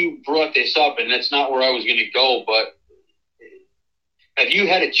long as you brought this up, and that's not where I was going to go, but have you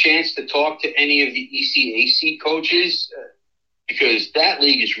had a chance to talk to any of the ECAC coaches? Because that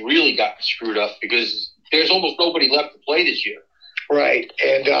league has really gotten screwed up because there's almost nobody left to play this year. Right,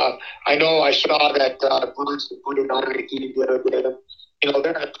 and I know I saw that Bruce put it on the team the other day.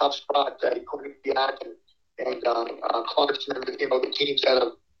 They're in a tough spot. Quinnipiac and Clarkson, the teams that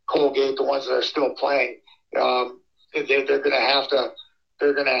have Colgate, the ones that are still playing, they're going to have to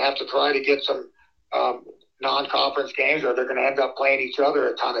try to get some non-conference games, or they're going to end up playing each other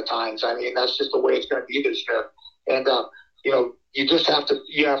a ton of times. That's just the way it's going to be this year. And you just have to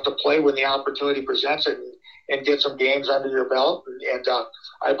play when the opportunity presents it. And get some games under your belt, and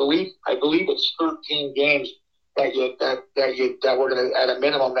I believe it's 13 games that we're going to, at a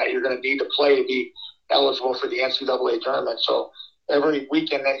minimum, that you're going to need to play to be eligible for the NCAA tournament. So every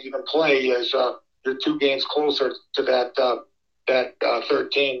weekend that you can play is you're 2 games closer to that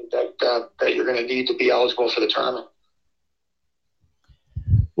 13 that you're going to need to be eligible for the tournament.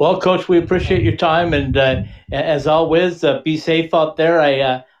 Well, Coach, we appreciate your time, and as always, be safe out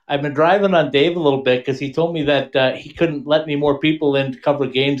there. I've been driving on Dave a little bit because he told me that he couldn't let any more people in to cover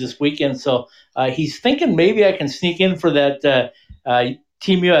games this weekend. So he's thinking maybe I can sneak in for that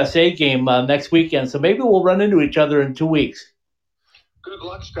Team USA game next weekend. So maybe we'll run into each other in 2 weeks. Good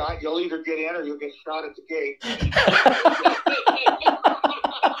luck, Scott. You'll either get in or you'll get shot at the gate.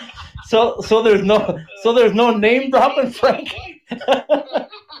 So there's no name dropping, Frank.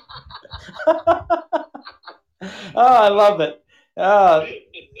 I love it.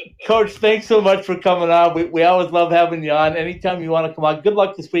 Coach, thanks so much for coming on. We always love having you on. Anytime you want to come on, good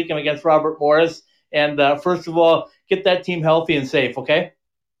luck this weekend against Robert Morris. And first of all, get that team healthy and safe, okay?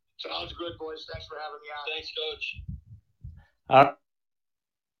 Sounds good, boys. Thanks for having me on. Thanks, Coach. All right.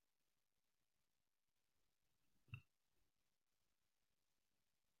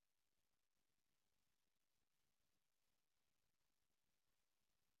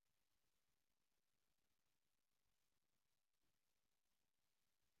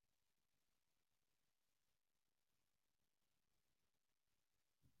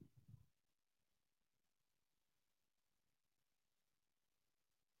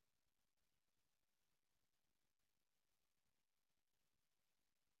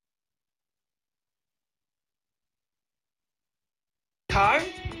 Car?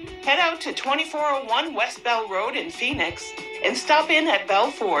 Head out to 2401 West Bell Road in Phoenix and stop in at Bell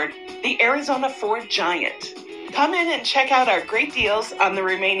Ford, the Arizona Ford giant. Come in and check out our great deals on the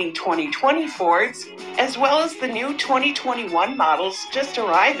remaining 2020 Fords, as well as the new 2021 models just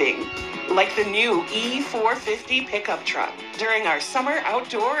arriving, like the new E450 pickup truck during our summer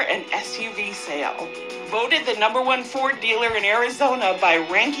outdoor and SUV sale. Voted the #1 Ford dealer in Arizona by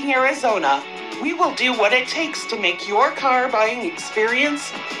Ranking Arizona, we will do what it takes to make your car buying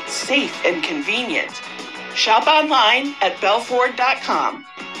experience safe and convenient. Shop online at bellford.com.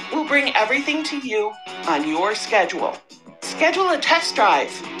 We'll bring everything to you on your schedule. Schedule a test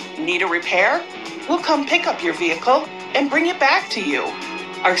drive. Need a repair? We'll come pick up your vehicle and bring it back to you.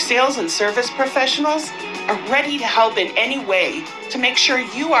 Our sales and service professionals are ready to help in any way to make sure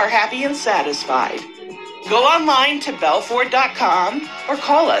you are happy and satisfied. Go online to bellford.com or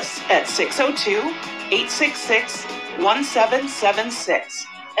call us at 602-866-1776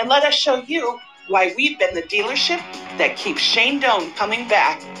 and let us show you why we've been the dealership that keeps Shane Doan coming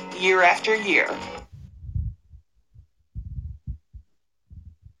back year after year.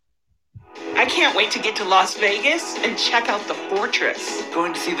 I can't wait to get to Las Vegas and check out the Fortress.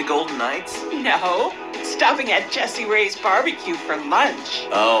 Going to see the Golden Knights? No, stopping at Jesse Ray's barbecue for lunch.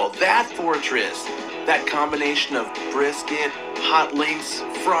 Oh, that Fortress. That combination of brisket, hot links,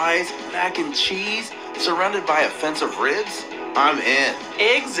 fries, mac and cheese, surrounded by a fence of ribs? I'm in.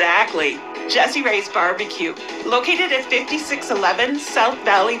 Exactly. Jesse Ray's Barbecue, located at 5611 South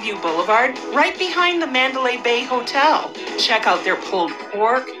Valley View Boulevard, right behind the Mandalay Bay Hotel. Check out their pulled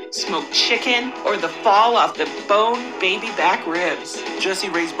pork, smoked chicken, or the fall off the bone baby back ribs. Jesse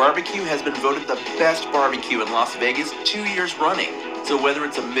Ray's Barbecue has been voted the best barbecue in Las Vegas 2 years running. So whether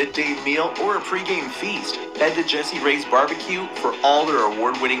it's a midday meal or a pregame feast, head to Jesse Ray's Barbecue for all their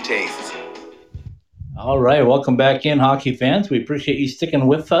award-winning tastes. All right, welcome back in, hockey fans. We appreciate you sticking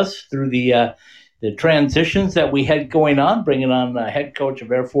with us through the transitions that we had going on, bringing on head coach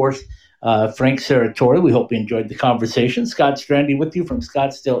of Air Force, Frank Serratore. We hope you enjoyed the conversation. Scott Strandy with you from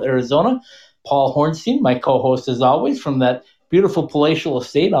Scottsdale, Arizona. Paul Hornstein, my co-host as always, from that beautiful palatial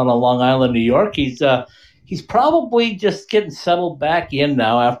estate on Long Island, New York. He's probably just getting settled back in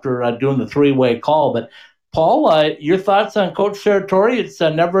now after doing the three-way call. But, Paul, your thoughts on Coach Serratore? It's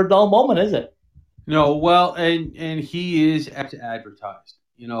never a dull moment, is it? No, well, and he is as advertised.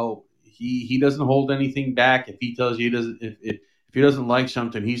 You know, he doesn't hold anything back. If he tells you if he doesn't like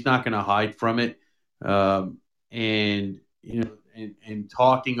something, he's not going to hide from it. And you know, and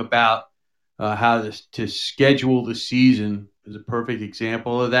talking about how to schedule the season is a perfect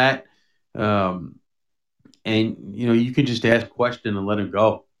example of that. And you know, you can just ask a question and let him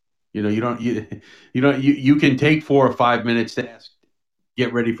go. You know, you can take 4 or 5 minutes to ask.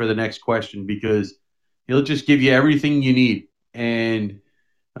 Get ready for the next question because he'll just give you everything you need. And,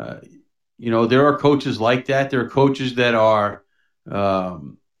 you know, there are coaches like that. There are coaches that are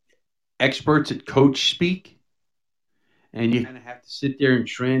experts at coach speak. And you kind of have to sit there and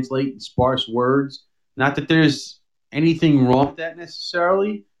translate in sparse words. Not that there's anything wrong with that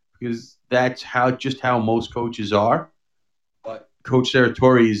necessarily, because that's how most coaches are. But Coach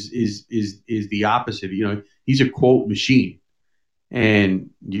Serratore is the opposite. You know, he's a quote machine.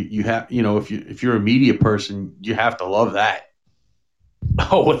 And you have, you know, if you're a media person, you have to love that.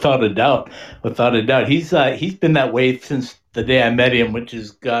 Oh, without a doubt. He's been that way since the day I met him, which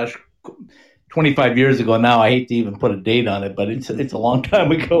is 25 years ago now. I hate to even put a date on it, but it's a long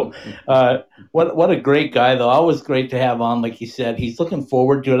time ago. What a great guy, though. Always great to have on, like you said. He's looking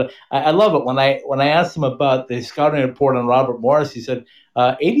forward to it. I love it when I asked him about the scouting report on Robert Morris. He said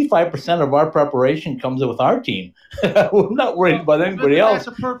 85% of our preparation comes with our team. We're not worried about anybody else.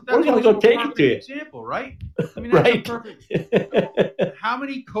 We're going to go take it to you. Example, right? I mean, right. How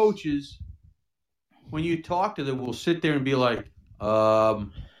many coaches, when you talk to them, will sit there and be like,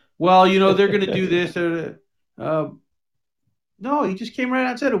 well, you know, they're going to do this. No, he just came right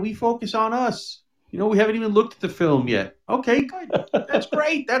out and said it. We focus on us. You know, we haven't even looked at the film yet. Okay, good. That's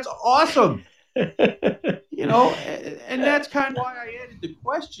great. That's awesome. You know, and that's kind of why I added the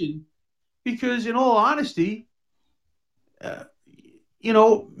question, because in all honesty, you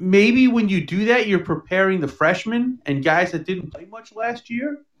know, maybe when you do that, you're preparing the freshmen and guys that didn't play much last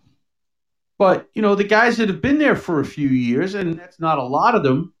year. But, you know, the guys that have been there for a few years, and that's not a lot of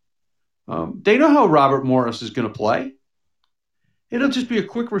them, they know how Robert Morris is going to play. It'll just be a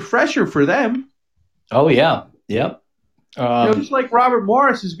quick refresher for them. Oh, yeah. Yep. You know, just like Robert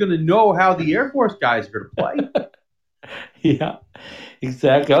Morris is going to know how the Air Force guys are going to play. Yeah,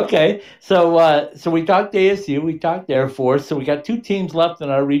 exactly. Okay. So we talked ASU, we talked Air Force. So we got 2 teams left in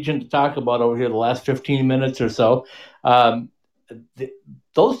our region to talk about over here the last 15 minutes or so.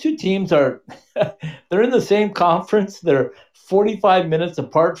 Those 2 teams they're in the same conference. They're 45 minutes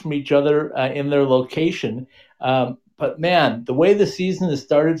apart from each other in their location. But, man, the way the season has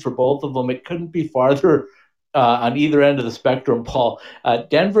started for both of them, it couldn't be farther on either end of the spectrum, Paul.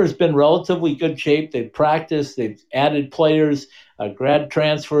 Denver's been relatively good shape. They've practiced. They've added players, grad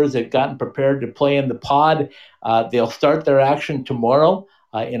transfers. They've gotten prepared to play in the pod. They'll start their action tomorrow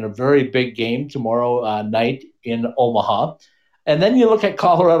in a very big game tomorrow night in Omaha. And then you look at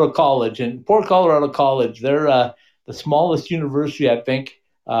Colorado College, and poor Colorado College, they're the smallest university, I think,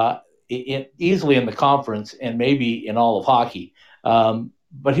 easily in the conference and maybe in all of hockey.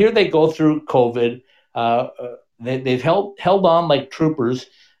 But here they go through COVID. They've held on like troopers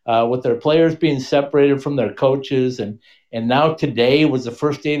with their players being separated from their coaches. And now today was the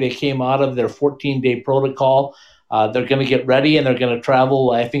first day they came out of their 14-day protocol. They're going to get ready, and they're going to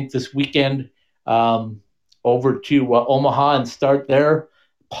travel, I think, this weekend over to Omaha and start their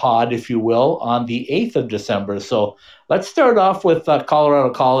pod, if you will, on the 8th of December. So let's start off with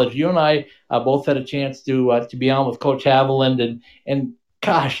Colorado College. You and I both had a chance to be on with Coach Haviland, and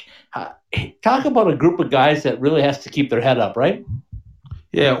gosh, talk about a group of guys that really has to keep their head up, right?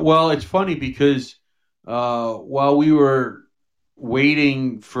 Yeah, well, it's funny because while we were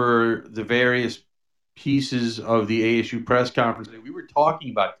waiting for the various pieces of the ASU press conference, we were talking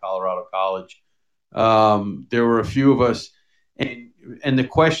about Colorado College. There were a few of us, and the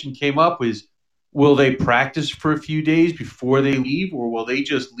question came up is, will they practice for a few days before they leave, or will they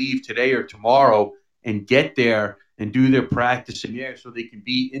just leave today or tomorrow and get there and do their practicing there so they can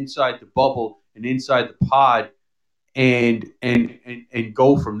be inside the bubble and inside the pod and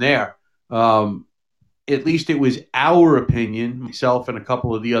go from there? At least it was our opinion, myself and a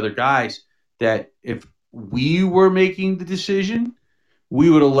couple of the other guys, that if we were making the decision, we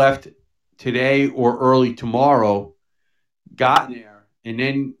would have left today or early tomorrow, gotten there, and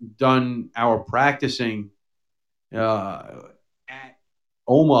then done our practicing at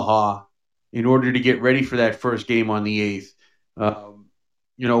Omaha in order to get ready for that first game on the 8th.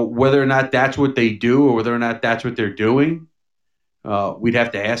 Whether or not that's what they do or whether or not that's what they're doing, we'd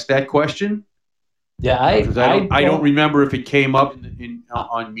have to ask that question. Yeah, I don't remember if it came up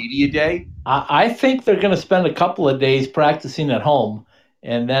on media day. I think they're going to spend a couple of days practicing at home,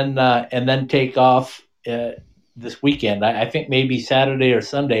 and then take off this weekend. I think maybe Saturday or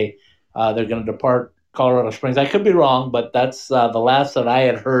Sunday they're going to depart Colorado Springs. I could be wrong, but that's the last that I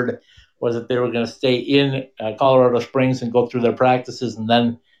had heard was that they were going to stay in Colorado Springs and go through their practices, and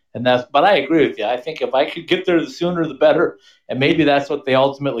that's. But I agree with you. I think if I could get there, the sooner the better. And maybe that's what they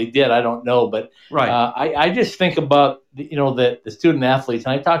ultimately did. I don't know, but right. I just think about the student athletes,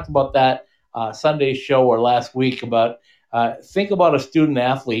 and I talked about that Sunday show or last week about think about a student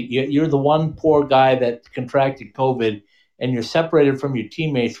athlete. You're the one poor guy that contracted COVID, and you're separated from your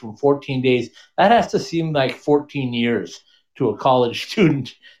teammates for 14 days. That has to seem like 14 years to a college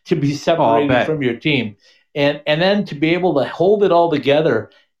student to be separated from your team, and then to be able to hold it all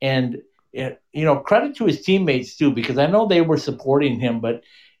together. And credit to his teammates too, because I know they were supporting him. But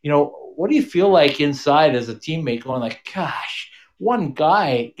what do you feel like inside as a teammate, going like, "Gosh, one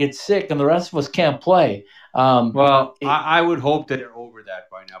guy gets sick and the rest of us can't play"? I would hope that they're over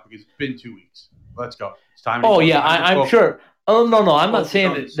that by now because it's been 2 weeks. Let's go. It's time. I'm sure. Oh no, I'm not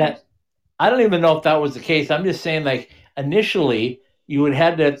saying that. I don't even know if that was the case. I'm just saying, like, initially you would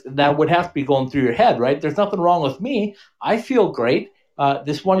have that would have to be going through your head, right? There's nothing wrong with me. I feel great.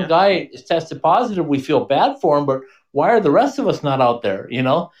 This one guy is tested positive. We feel bad for him, but why are the rest of us not out there? I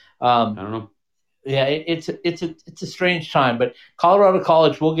don't know. Yeah, it's a strange time. But Colorado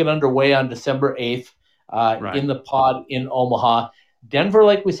College will get underway on December 8th in the pod in Omaha. Denver,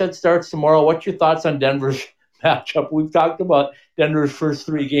 like we said, starts tomorrow. What's your thoughts on Denver's matchup? We've talked about Denver's first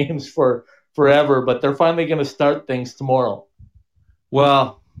 3 games for forever, but they're finally going to start things tomorrow.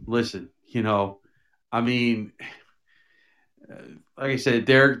 Well, listen, like I said,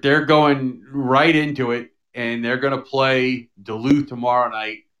 they're going right into it, and they're going to play Duluth tomorrow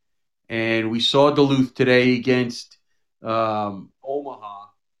night. And we saw Duluth today against Omaha,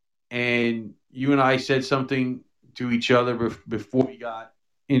 and you and I said something to each other before we got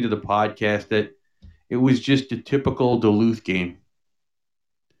into the podcast that it was just a typical Duluth game.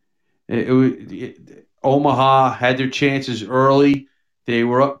 Omaha had their chances early. They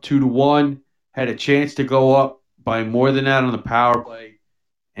were up 2-1, had a chance to go up by more than that on the power play,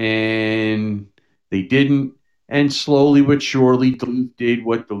 and they didn't. And slowly but surely, Duluth did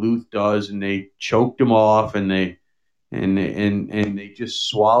what Duluth does, and they choked them off, and they just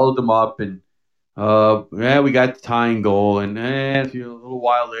swallowed them up. And we got the tying goal, and a little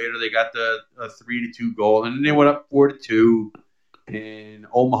while later they got the 3-2 goal, and then they went up 4-2. And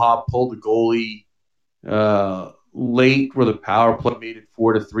Omaha pulled the goalie late, where the power play made it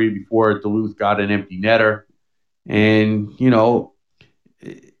 4-3 before Duluth got an empty netter. And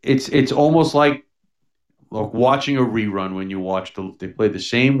it's almost like watching a rerun when you watch Duluth. They play the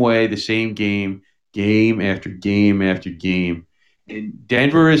same way, the same game after game after game. And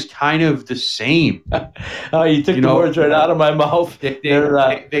Denver is kind of the same. You took the words right out of my mouth.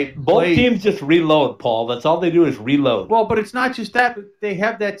 Both teams just reload, Paul. That's all they do is reload. Well, but it's not just that. But they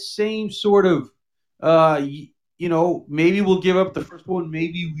have that same sort of, maybe we'll give up the first one,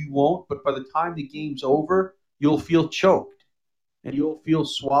 maybe we won't. But by the time the game's over, you'll feel choked and you'll feel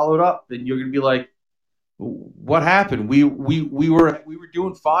swallowed up, and you're going to be like, "What happened? We were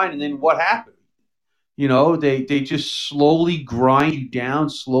doing fine, and then what happened?" They just slowly grind you down,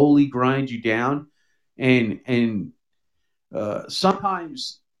 and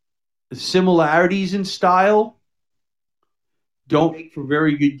sometimes similarities in style don't make for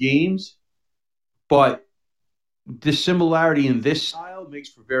very good games, but the similarity in this style makes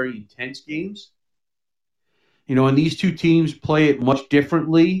for very intense games. And these two teams play it much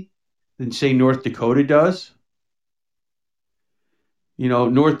differently than, say, North Dakota does.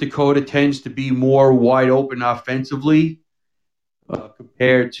 North Dakota tends to be more wide open offensively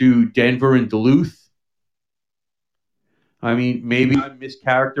compared to Denver and Duluth. I mean, maybe I'm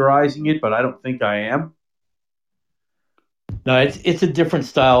mischaracterizing it, but I don't think I am. No, it's a different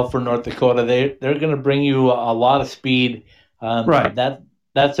style for North Dakota. They're going to bring you a lot of speed. Right.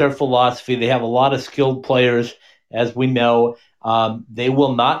 That's their philosophy. They have a lot of skilled players, as we know. They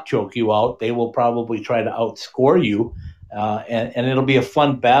will not choke you out. They will probably try to outscore you, and it'll be a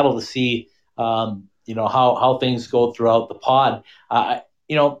fun battle to see. How things go throughout the pod. A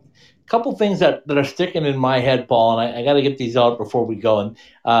couple things that are sticking in my head, Paul, and I got to get these out before we go.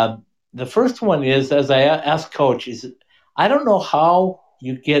 And the first one is, as I asked Coach, I don't know how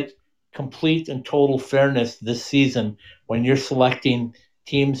you get complete and total fairness this season when you're selecting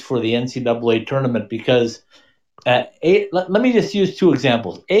teams for the NCAA tournament, because let me just use two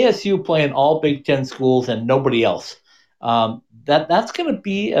examples. ASU playing all Big Ten schools and nobody else. That's going to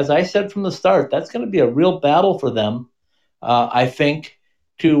be, as I said from the start, that's going to be a real battle for them, I think,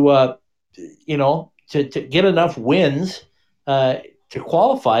 to get enough wins to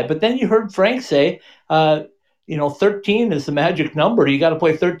qualify. But then you heard Frank say, 13 is the magic number. You got to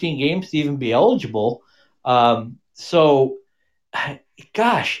play 13 games to even be eligible. So,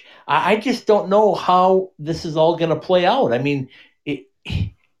 gosh, I just don't know how this is all going to play out. I mean,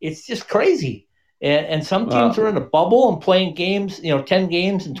 it's just crazy. And some teams are in a bubble and playing games, 10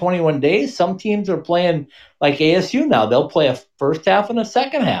 games in 21 days. Some teams are playing like ASU now. They'll play a first half and a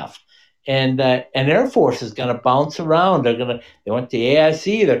second half. And Air Force is going to bounce around. They went to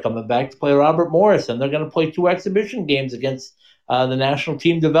AIC. They're coming back to play Robert Morris, and they're going to play 2 exhibition games against the National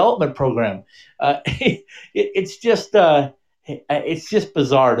Team Development Program. It's just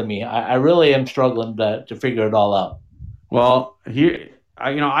bizarre to me. I really am struggling to figure it all out. Well, here,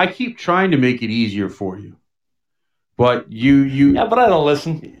 I keep trying to make it easier for you, but you. Yeah, but I don't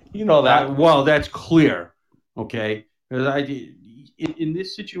listen. You know that. Well, that's clear. Okay, because in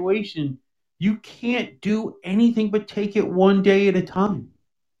this situation, you can't do anything but take it one day at a time.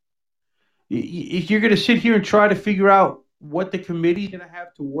 If you're going to sit here and try to figure out what the committee's going to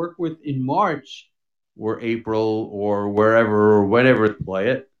have to work with in March or April or wherever or whenever to play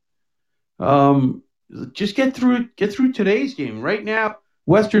it, just get through today's game. Right now,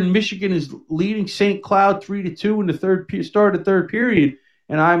 Western Michigan is leading St. Cloud 3-2 in the start of the third period,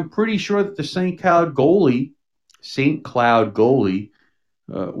 and I'm pretty sure that the St. Cloud goalie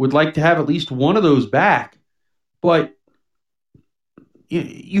would like to have at least one of those back. But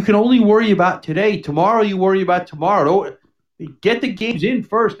you can only worry about today. Tomorrow, you worry about tomorrow. Get the games in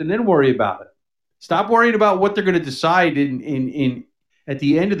first and then worry about it. Stop worrying about what they're going to decide in at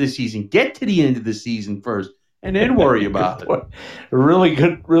the end of the season. Get to the end of the season first and then worry about it. Really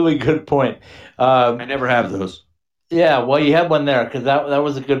good point. I never have those. Yeah, well, you had one there because that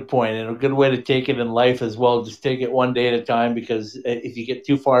was a good point and a good way to take it in life as well. Just take it one day at a time, because if you get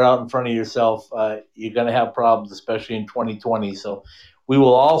too far out in front of yourself, you're going to have problems, especially in 2020. So we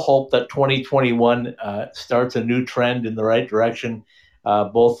will all hope that 2021 starts a new trend in the right direction,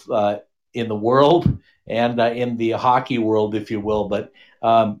 both in the world and in the hockey world, if you will. But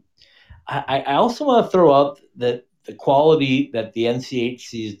I also want to throw out that the quality that the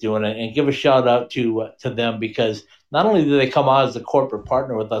NCHC is doing, and give a shout out to them, because not only do they come out as a corporate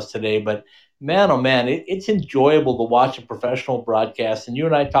partner with us today, but man, oh man, it's enjoyable to watch a professional broadcast. And you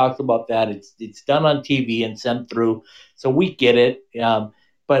and I talked about that. It's done on TV and sent through, so we get it.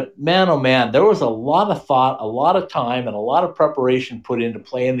 But man, oh man, there was a lot of thought, a lot of time, and a lot of preparation put into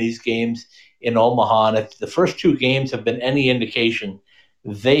playing these games in Omaha. And if the first 2 games have been any indication,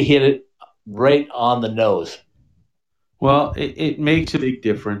 they hit it right on the nose. Well, it makes a big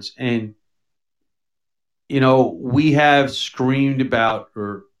difference. And, we have screamed about,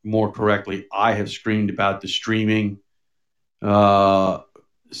 or more correctly, I have screamed about the streaming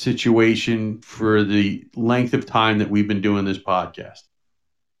situation for the length of time that we've been doing this podcast.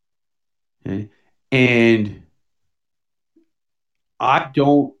 Okay? And I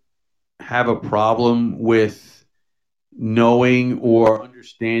don't have a problem with knowing or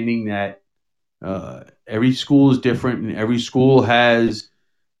understanding that every school is different and every school has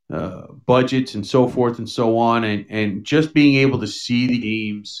budgets and so forth and so on. And just being able to see the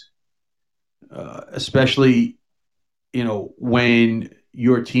games, especially, when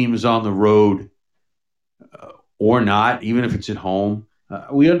your team is on the road or not, even if it's at home,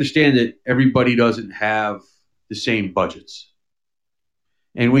 we understand that everybody doesn't have the same budgets.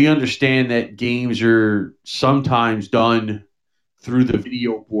 And we understand that games are sometimes done through the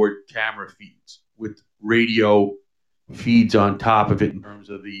video board camera feeds with radio feeds on top of it in terms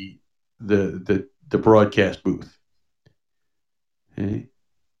of the the broadcast booth. Okay.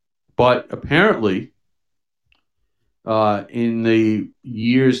 But apparently, in the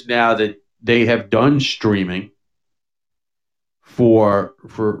years now that they have done streaming for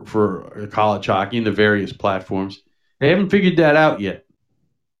college hockey and the various platforms, they haven't figured that out yet.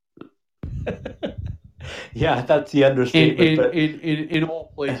 Yeah, that's the understatement. In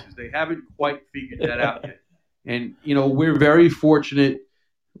all places, they haven't quite figured that out yet. And we're very fortunate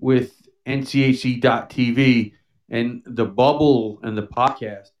with NCHC.TV and the bubble and the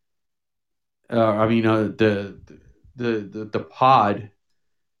podcast. The pod,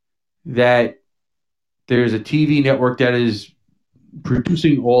 that there's a TV network that is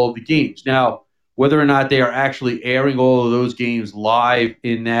producing all of the games. Now, whether or not they are actually airing all of those games live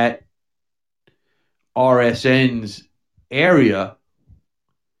in that RSN's area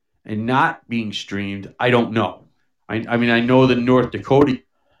and not being streamed, I don't know. I mean, I know the North Dakota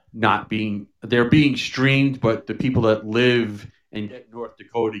they're being streamed, but the people that live and get North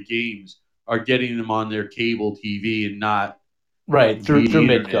Dakota games are getting them on their cable TV and not through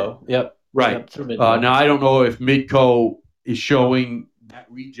internet. Midco. Yep. Right. Yep, through Midco. Now, I don't know if Midco is showing that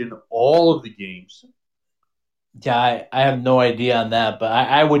region all of the games. Yeah, I have no idea on that, but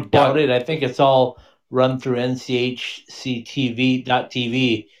I would doubt it. I think it's all run through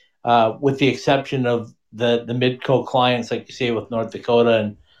NCHCTV.tv, with the exception of the Midco clients, like you say, with North Dakota,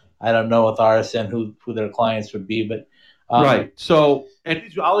 and I don't know with RSN who their clients would be, but right. So, and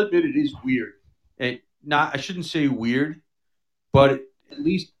I'll admit it is weird. I shouldn't say weird, but at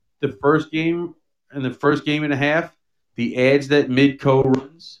least the first game and the first game and a half, the ads that Midco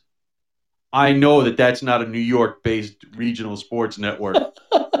runs, I know that that's not a New York-based regional sports network.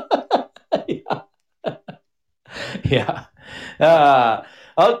 Yeah.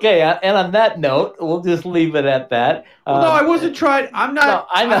 Okay, and on that note, we'll just leave it at that. Well, no, I wasn't trying. I'm not.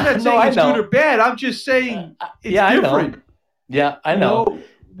 I'm not saying it's good or bad. I'm just saying it's different. I know.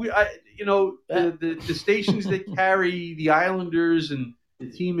 The stations that carry the Islanders and the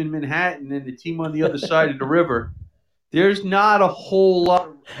team in Manhattan and the team on the other side of the river, there's not a whole lot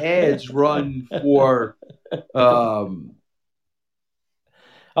of ads run for.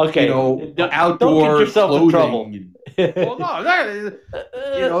 Okay, outdoor don't get yourself clothing. in trouble. Well, no,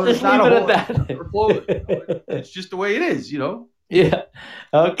 it's not a whole lot for clothing. It's just the way it is, Yeah.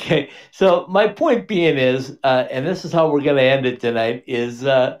 Okay. So my point being is, and this is how we're going to end it tonight, is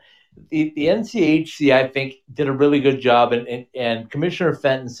the NCHC, I think, did a really good job, and Commissioner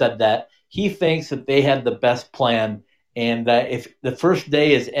Fenton said that he thinks that they had the best plan. And if the first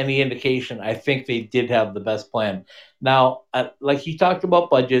day is any indication, I think they did have the best plan. Now, like you talked about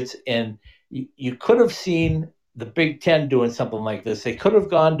budgets, and you could have seen the Big Ten doing something like this. They could have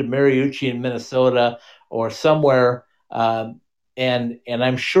gone to Mariucci in Minnesota or somewhere, and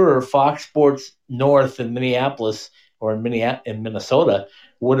I'm sure Fox Sports North in Minneapolis or in Minnesota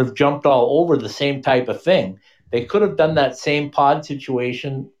would have jumped all over the same type of thing. They could have done that same pod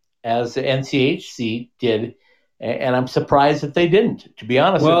situation as the NCHC did, and I'm surprised that they didn't, to be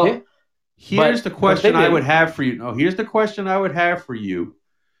honest with you. Here's the question I would have for you. No, here's the question I would have for you,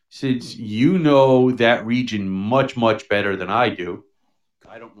 since you know that region much, much better than I do.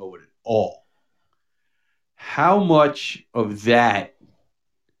 I don't know it at all. How much of that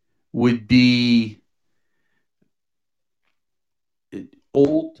would be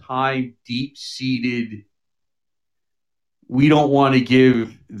old-time, deep-seated, we don't want to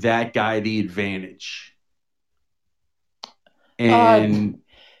give that guy the advantage? And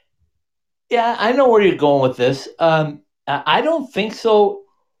yeah, I know where you're going with this. I don't think so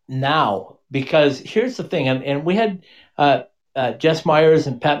now, because here's the thing, and we had Jess Myers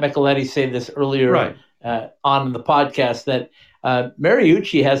and Pat Micheletti say this earlier on the podcast, that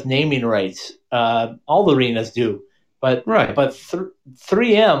Mariucci has naming rights. All the arenas do, but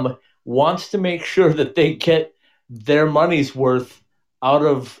 3M wants to make sure that they get their money's worth out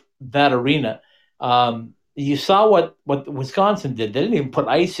of that arena. You saw what Wisconsin did. They didn't even put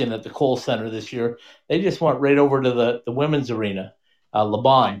ice in at the Kohl Center this year. They just went right over to the women's arena,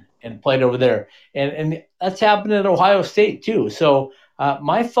 LeBon, and played over there. And that's happened at Ohio State too. So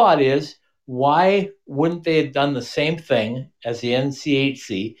my thought is, why wouldn't they have done the same thing as the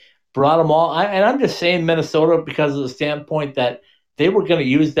NCHC, brought them all? And I'm just saying Minnesota because of the standpoint that they were going to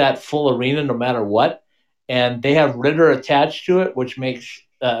use that full arena no matter what. And they have Ritter attached to it, which makes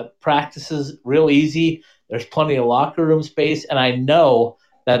practices real easy. There's plenty of locker room space, and I know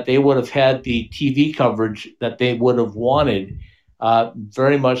that they would have had the TV coverage that they would have wanted,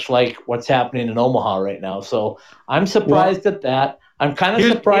 very much like what's happening in Omaha right now. So I'm surprised at that. I'm kind of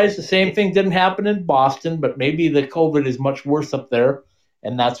surprised the same thing didn't happen in Boston, but maybe the COVID is much worse up there,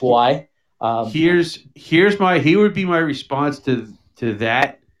 and that's why. Here would be my response to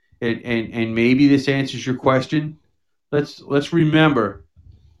that, and maybe this answers your question. Let's remember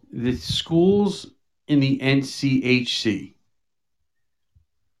the schools in the NCHC.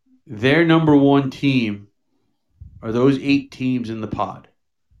 Their number one team are those 8 teams in the pod.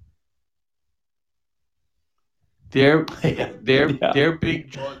 Their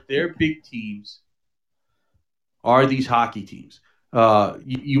big teams are these hockey teams.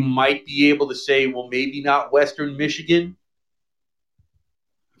 You might be able to say, well, maybe not Western Michigan.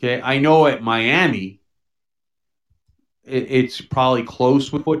 Okay, I know at Miami, it's probably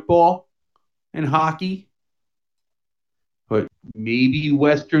close with football and hockey. But maybe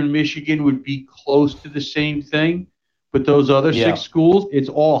Western Michigan would be close to the same thing. But those other 6 schools, it's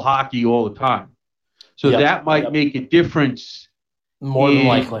all hockey all the time. So that might make a difference more than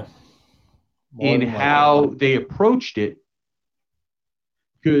likely in how they approached it.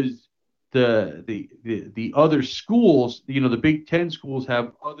 Because the other schools, the Big Ten schools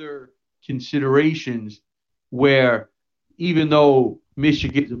have other considerations where even though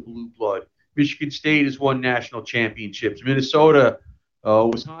Michigan's a blue blood, Michigan State has won national championships. Minnesota,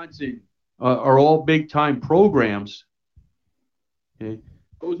 Wisconsin are all big-time programs. Okay?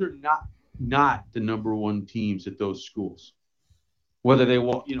 Those are not the number one teams at those schools. Whether they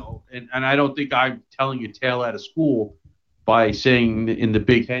want, and I don't think I'm telling you tail out of school by saying in the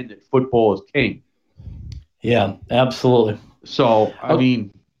Big Ten that football is king. Yeah, absolutely. So, I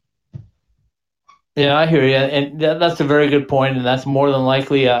mean... Yeah, I hear you, and that's a very good point, and that's more than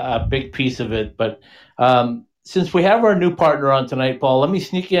likely a big piece of it. But since we have our new partner on tonight, Paul, let me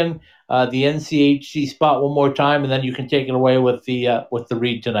sneak in the NCHC spot one more time, and then you can take it away with the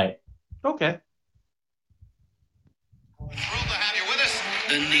read tonight. Okay. Thrilled to have you with us.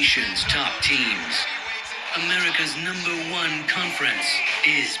 The nation's top teams. America's #1 conference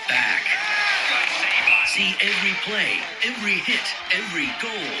is back. See every play, every hit, every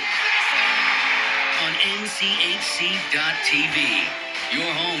goal on NCHC.TV.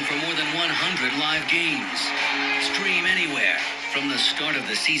 Your home for more than 100 live games. Stream anywhere from the start of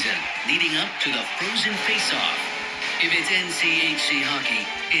the season leading up to the Frozen Face-Off. If it's NCHC hockey,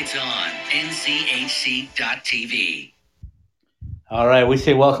 it's on NCHC.TV. All right, we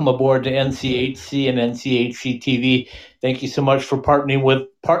say welcome aboard to NCHC and NCHC TV. Thank you so much for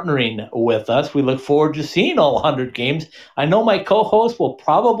partnering with us. We look forward to seeing all 100 games. I know my co-host will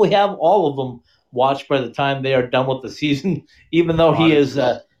probably have all of them watched by the time they are done with the season, even though he is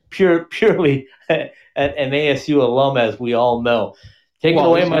purely an ASU alum, as we all know. Take it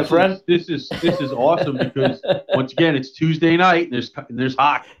away, my friend. This is awesome because once again it's Tuesday night and there's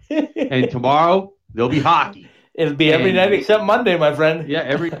hockey, and tomorrow there'll be hockey. It'll be every night except Monday, my friend. Yeah,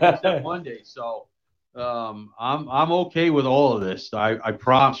 every night except Monday. So I'm okay with all of this. I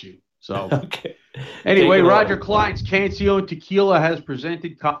promise you. So okay. Anyway, Roger Klein's Cancion Tequila has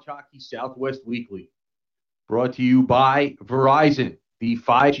presented College Hockey Southwest Weekly. Brought to you by Verizon, the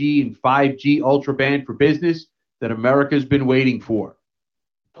 5G and 5G Ultra Band for business that America's been waiting for.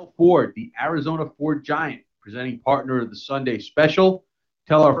 Bell Ford, the Arizona Ford Giant, presenting partner of the Sunday Special.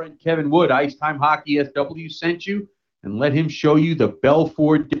 Tell our friend Kevin Wood, Ice Time Hockey SW sent you, and let him show you the Bell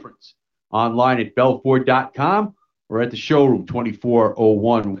Ford difference. Online at bellford.com or at the showroom,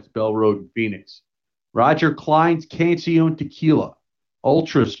 2401 West Bell Road in Phoenix. Roger Klein's Cancion Tequila,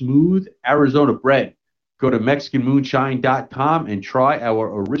 ultra smooth Arizona bread. Go to MexicanMoonshine.com and try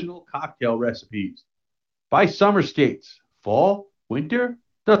our original cocktail recipes. Buy summer skates, fall, winter,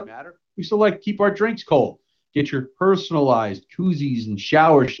 doesn't matter. We still like to keep our drinks cold. Get your personalized koozies and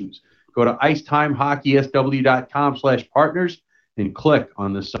shower shoes. Go to IcetimeHockeySW.com/partners and click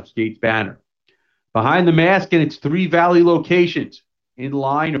on the Subskates banner. Behind the Mask and its 3 Valley locations, in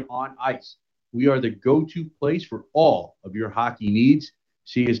line or on ice, we are the go-to place for all of your hockey needs.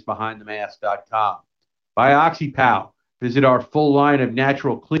 See us BehindTheMask.com. By OxyPow. Visit our full line of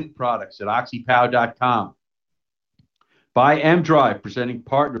natural clean products at OxyPow.com. By M-Drive, presenting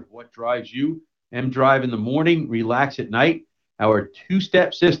partner of What Drives You. M-Drive in the morning, relax at night. Our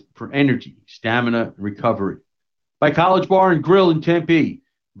 2-step system for energy, stamina, and recovery. By College Bar and Grill in Tempe.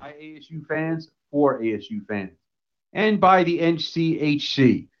 By ASU fans, for ASU fans. And by the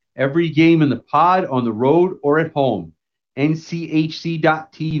NCHC. Every game in the pod, on the road, or at home.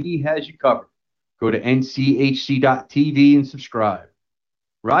 NCHC.TV has you covered. Go to NCHC.TV and subscribe.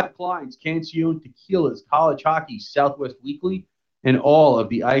 Rod Klein's Cancion Tequila's College Hockey Southwest Weekly and all of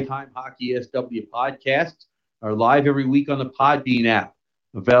the iTime Hockey SW podcasts are live every week on the Podbean app.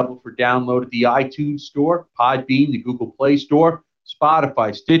 Available for download at the iTunes Store, Podbean, the Google Play Store,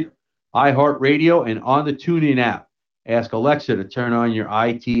 Spotify, Stitcher, iHeartRadio, and on the TuneIn app. Ask Alexa to turn on your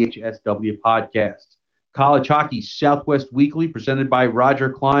ITHSW podcast. College Hockey Southwest Weekly, presented by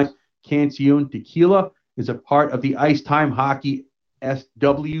Roger Klein Cancion Tequila, is a part of the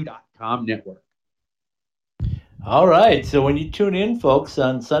IcetimeHockeySW.com network. All right. So when you tune in, folks,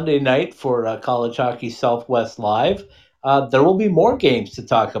 on Sunday night for College Hockey Southwest Live, there will be more games to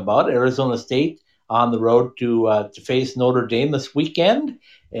talk about. Arizona State on the road to face Notre Dame this weekend.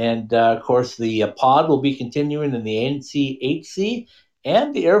 And, of course, the pod will be continuing in the NCHC.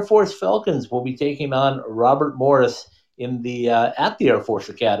 And the Air Force Falcons will be taking on Robert Morris in at the Air Force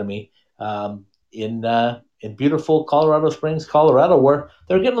Academy in beautiful Colorado Springs, Colorado, where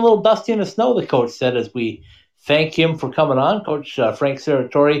they're getting a little dusty in the snow, the coach said, as we thank him for coming on. Coach Frank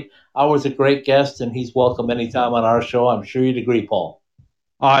Serratori, always a great guest, and he's welcome anytime on our show. I'm sure you'd agree, Paul.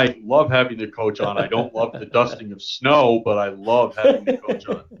 I love having the coach on. I don't love the dusting of snow, but I love having the coach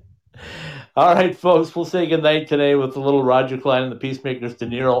on. All right, folks, we'll say goodnight today with a little Roger Klein and the Peacemakers De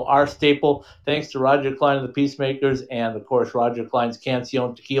Niro, our staple. Thanks to Roger Klein and the Peacemakers and, of course, Roger Klein's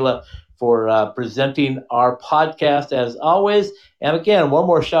Cancion Tequila for presenting our podcast as always. And again, one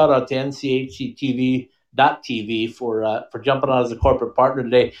more shout out to NCHC TV for jumping on as a corporate partner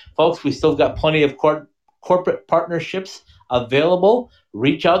today. Folks, we still got plenty of corporate partnerships available.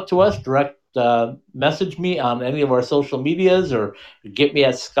 Reach out to us, direct message me on any of our social medias, or get me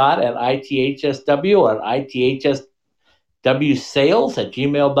at Scott at ITHSW or at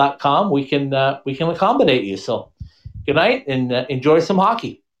ITHSWsales@gmail.com. We can accommodate you. So good night and enjoy some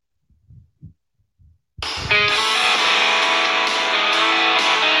hockey.